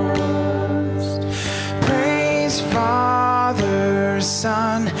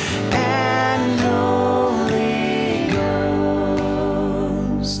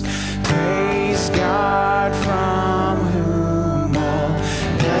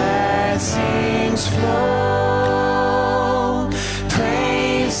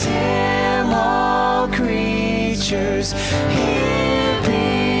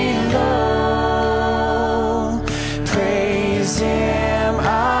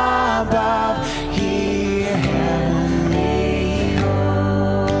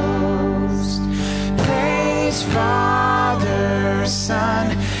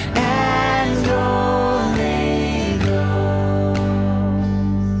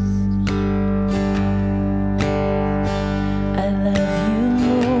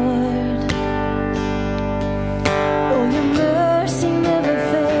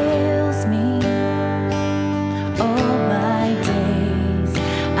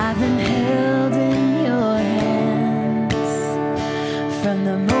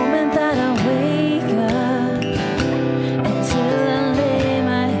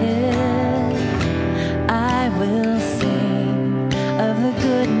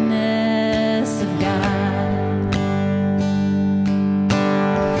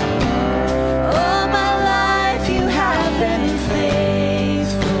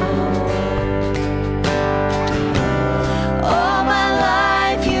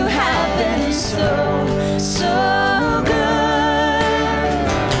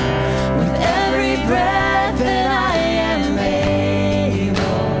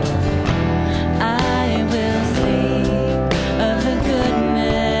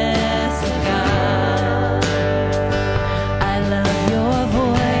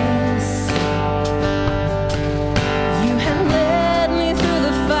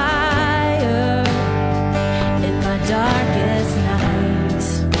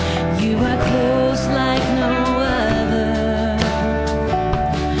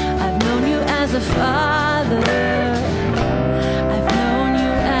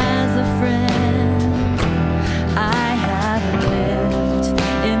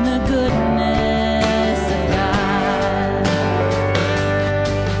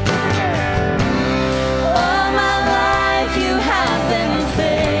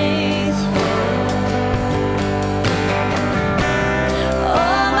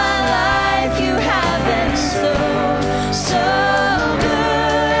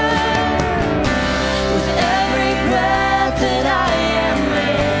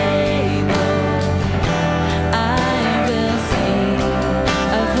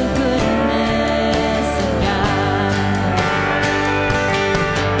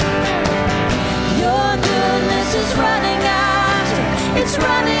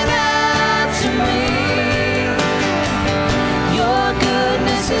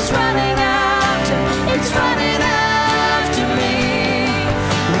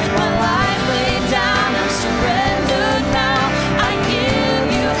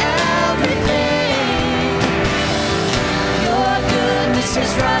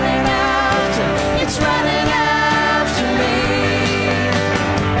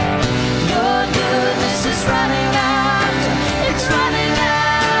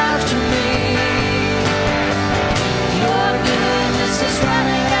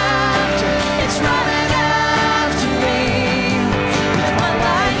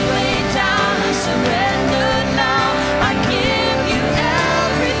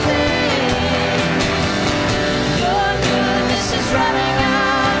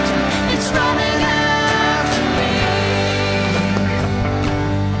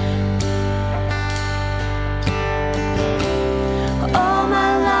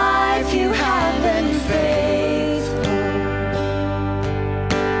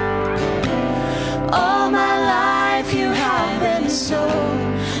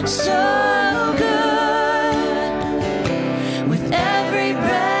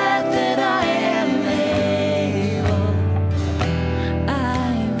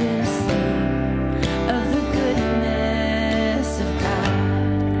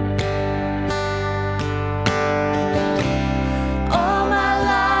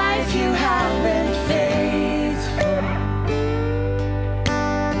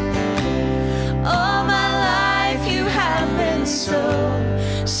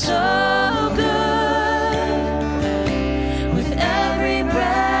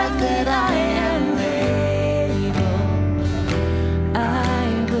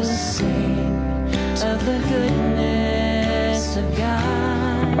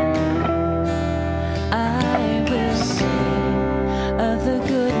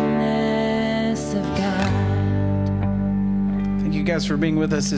you guys for being with us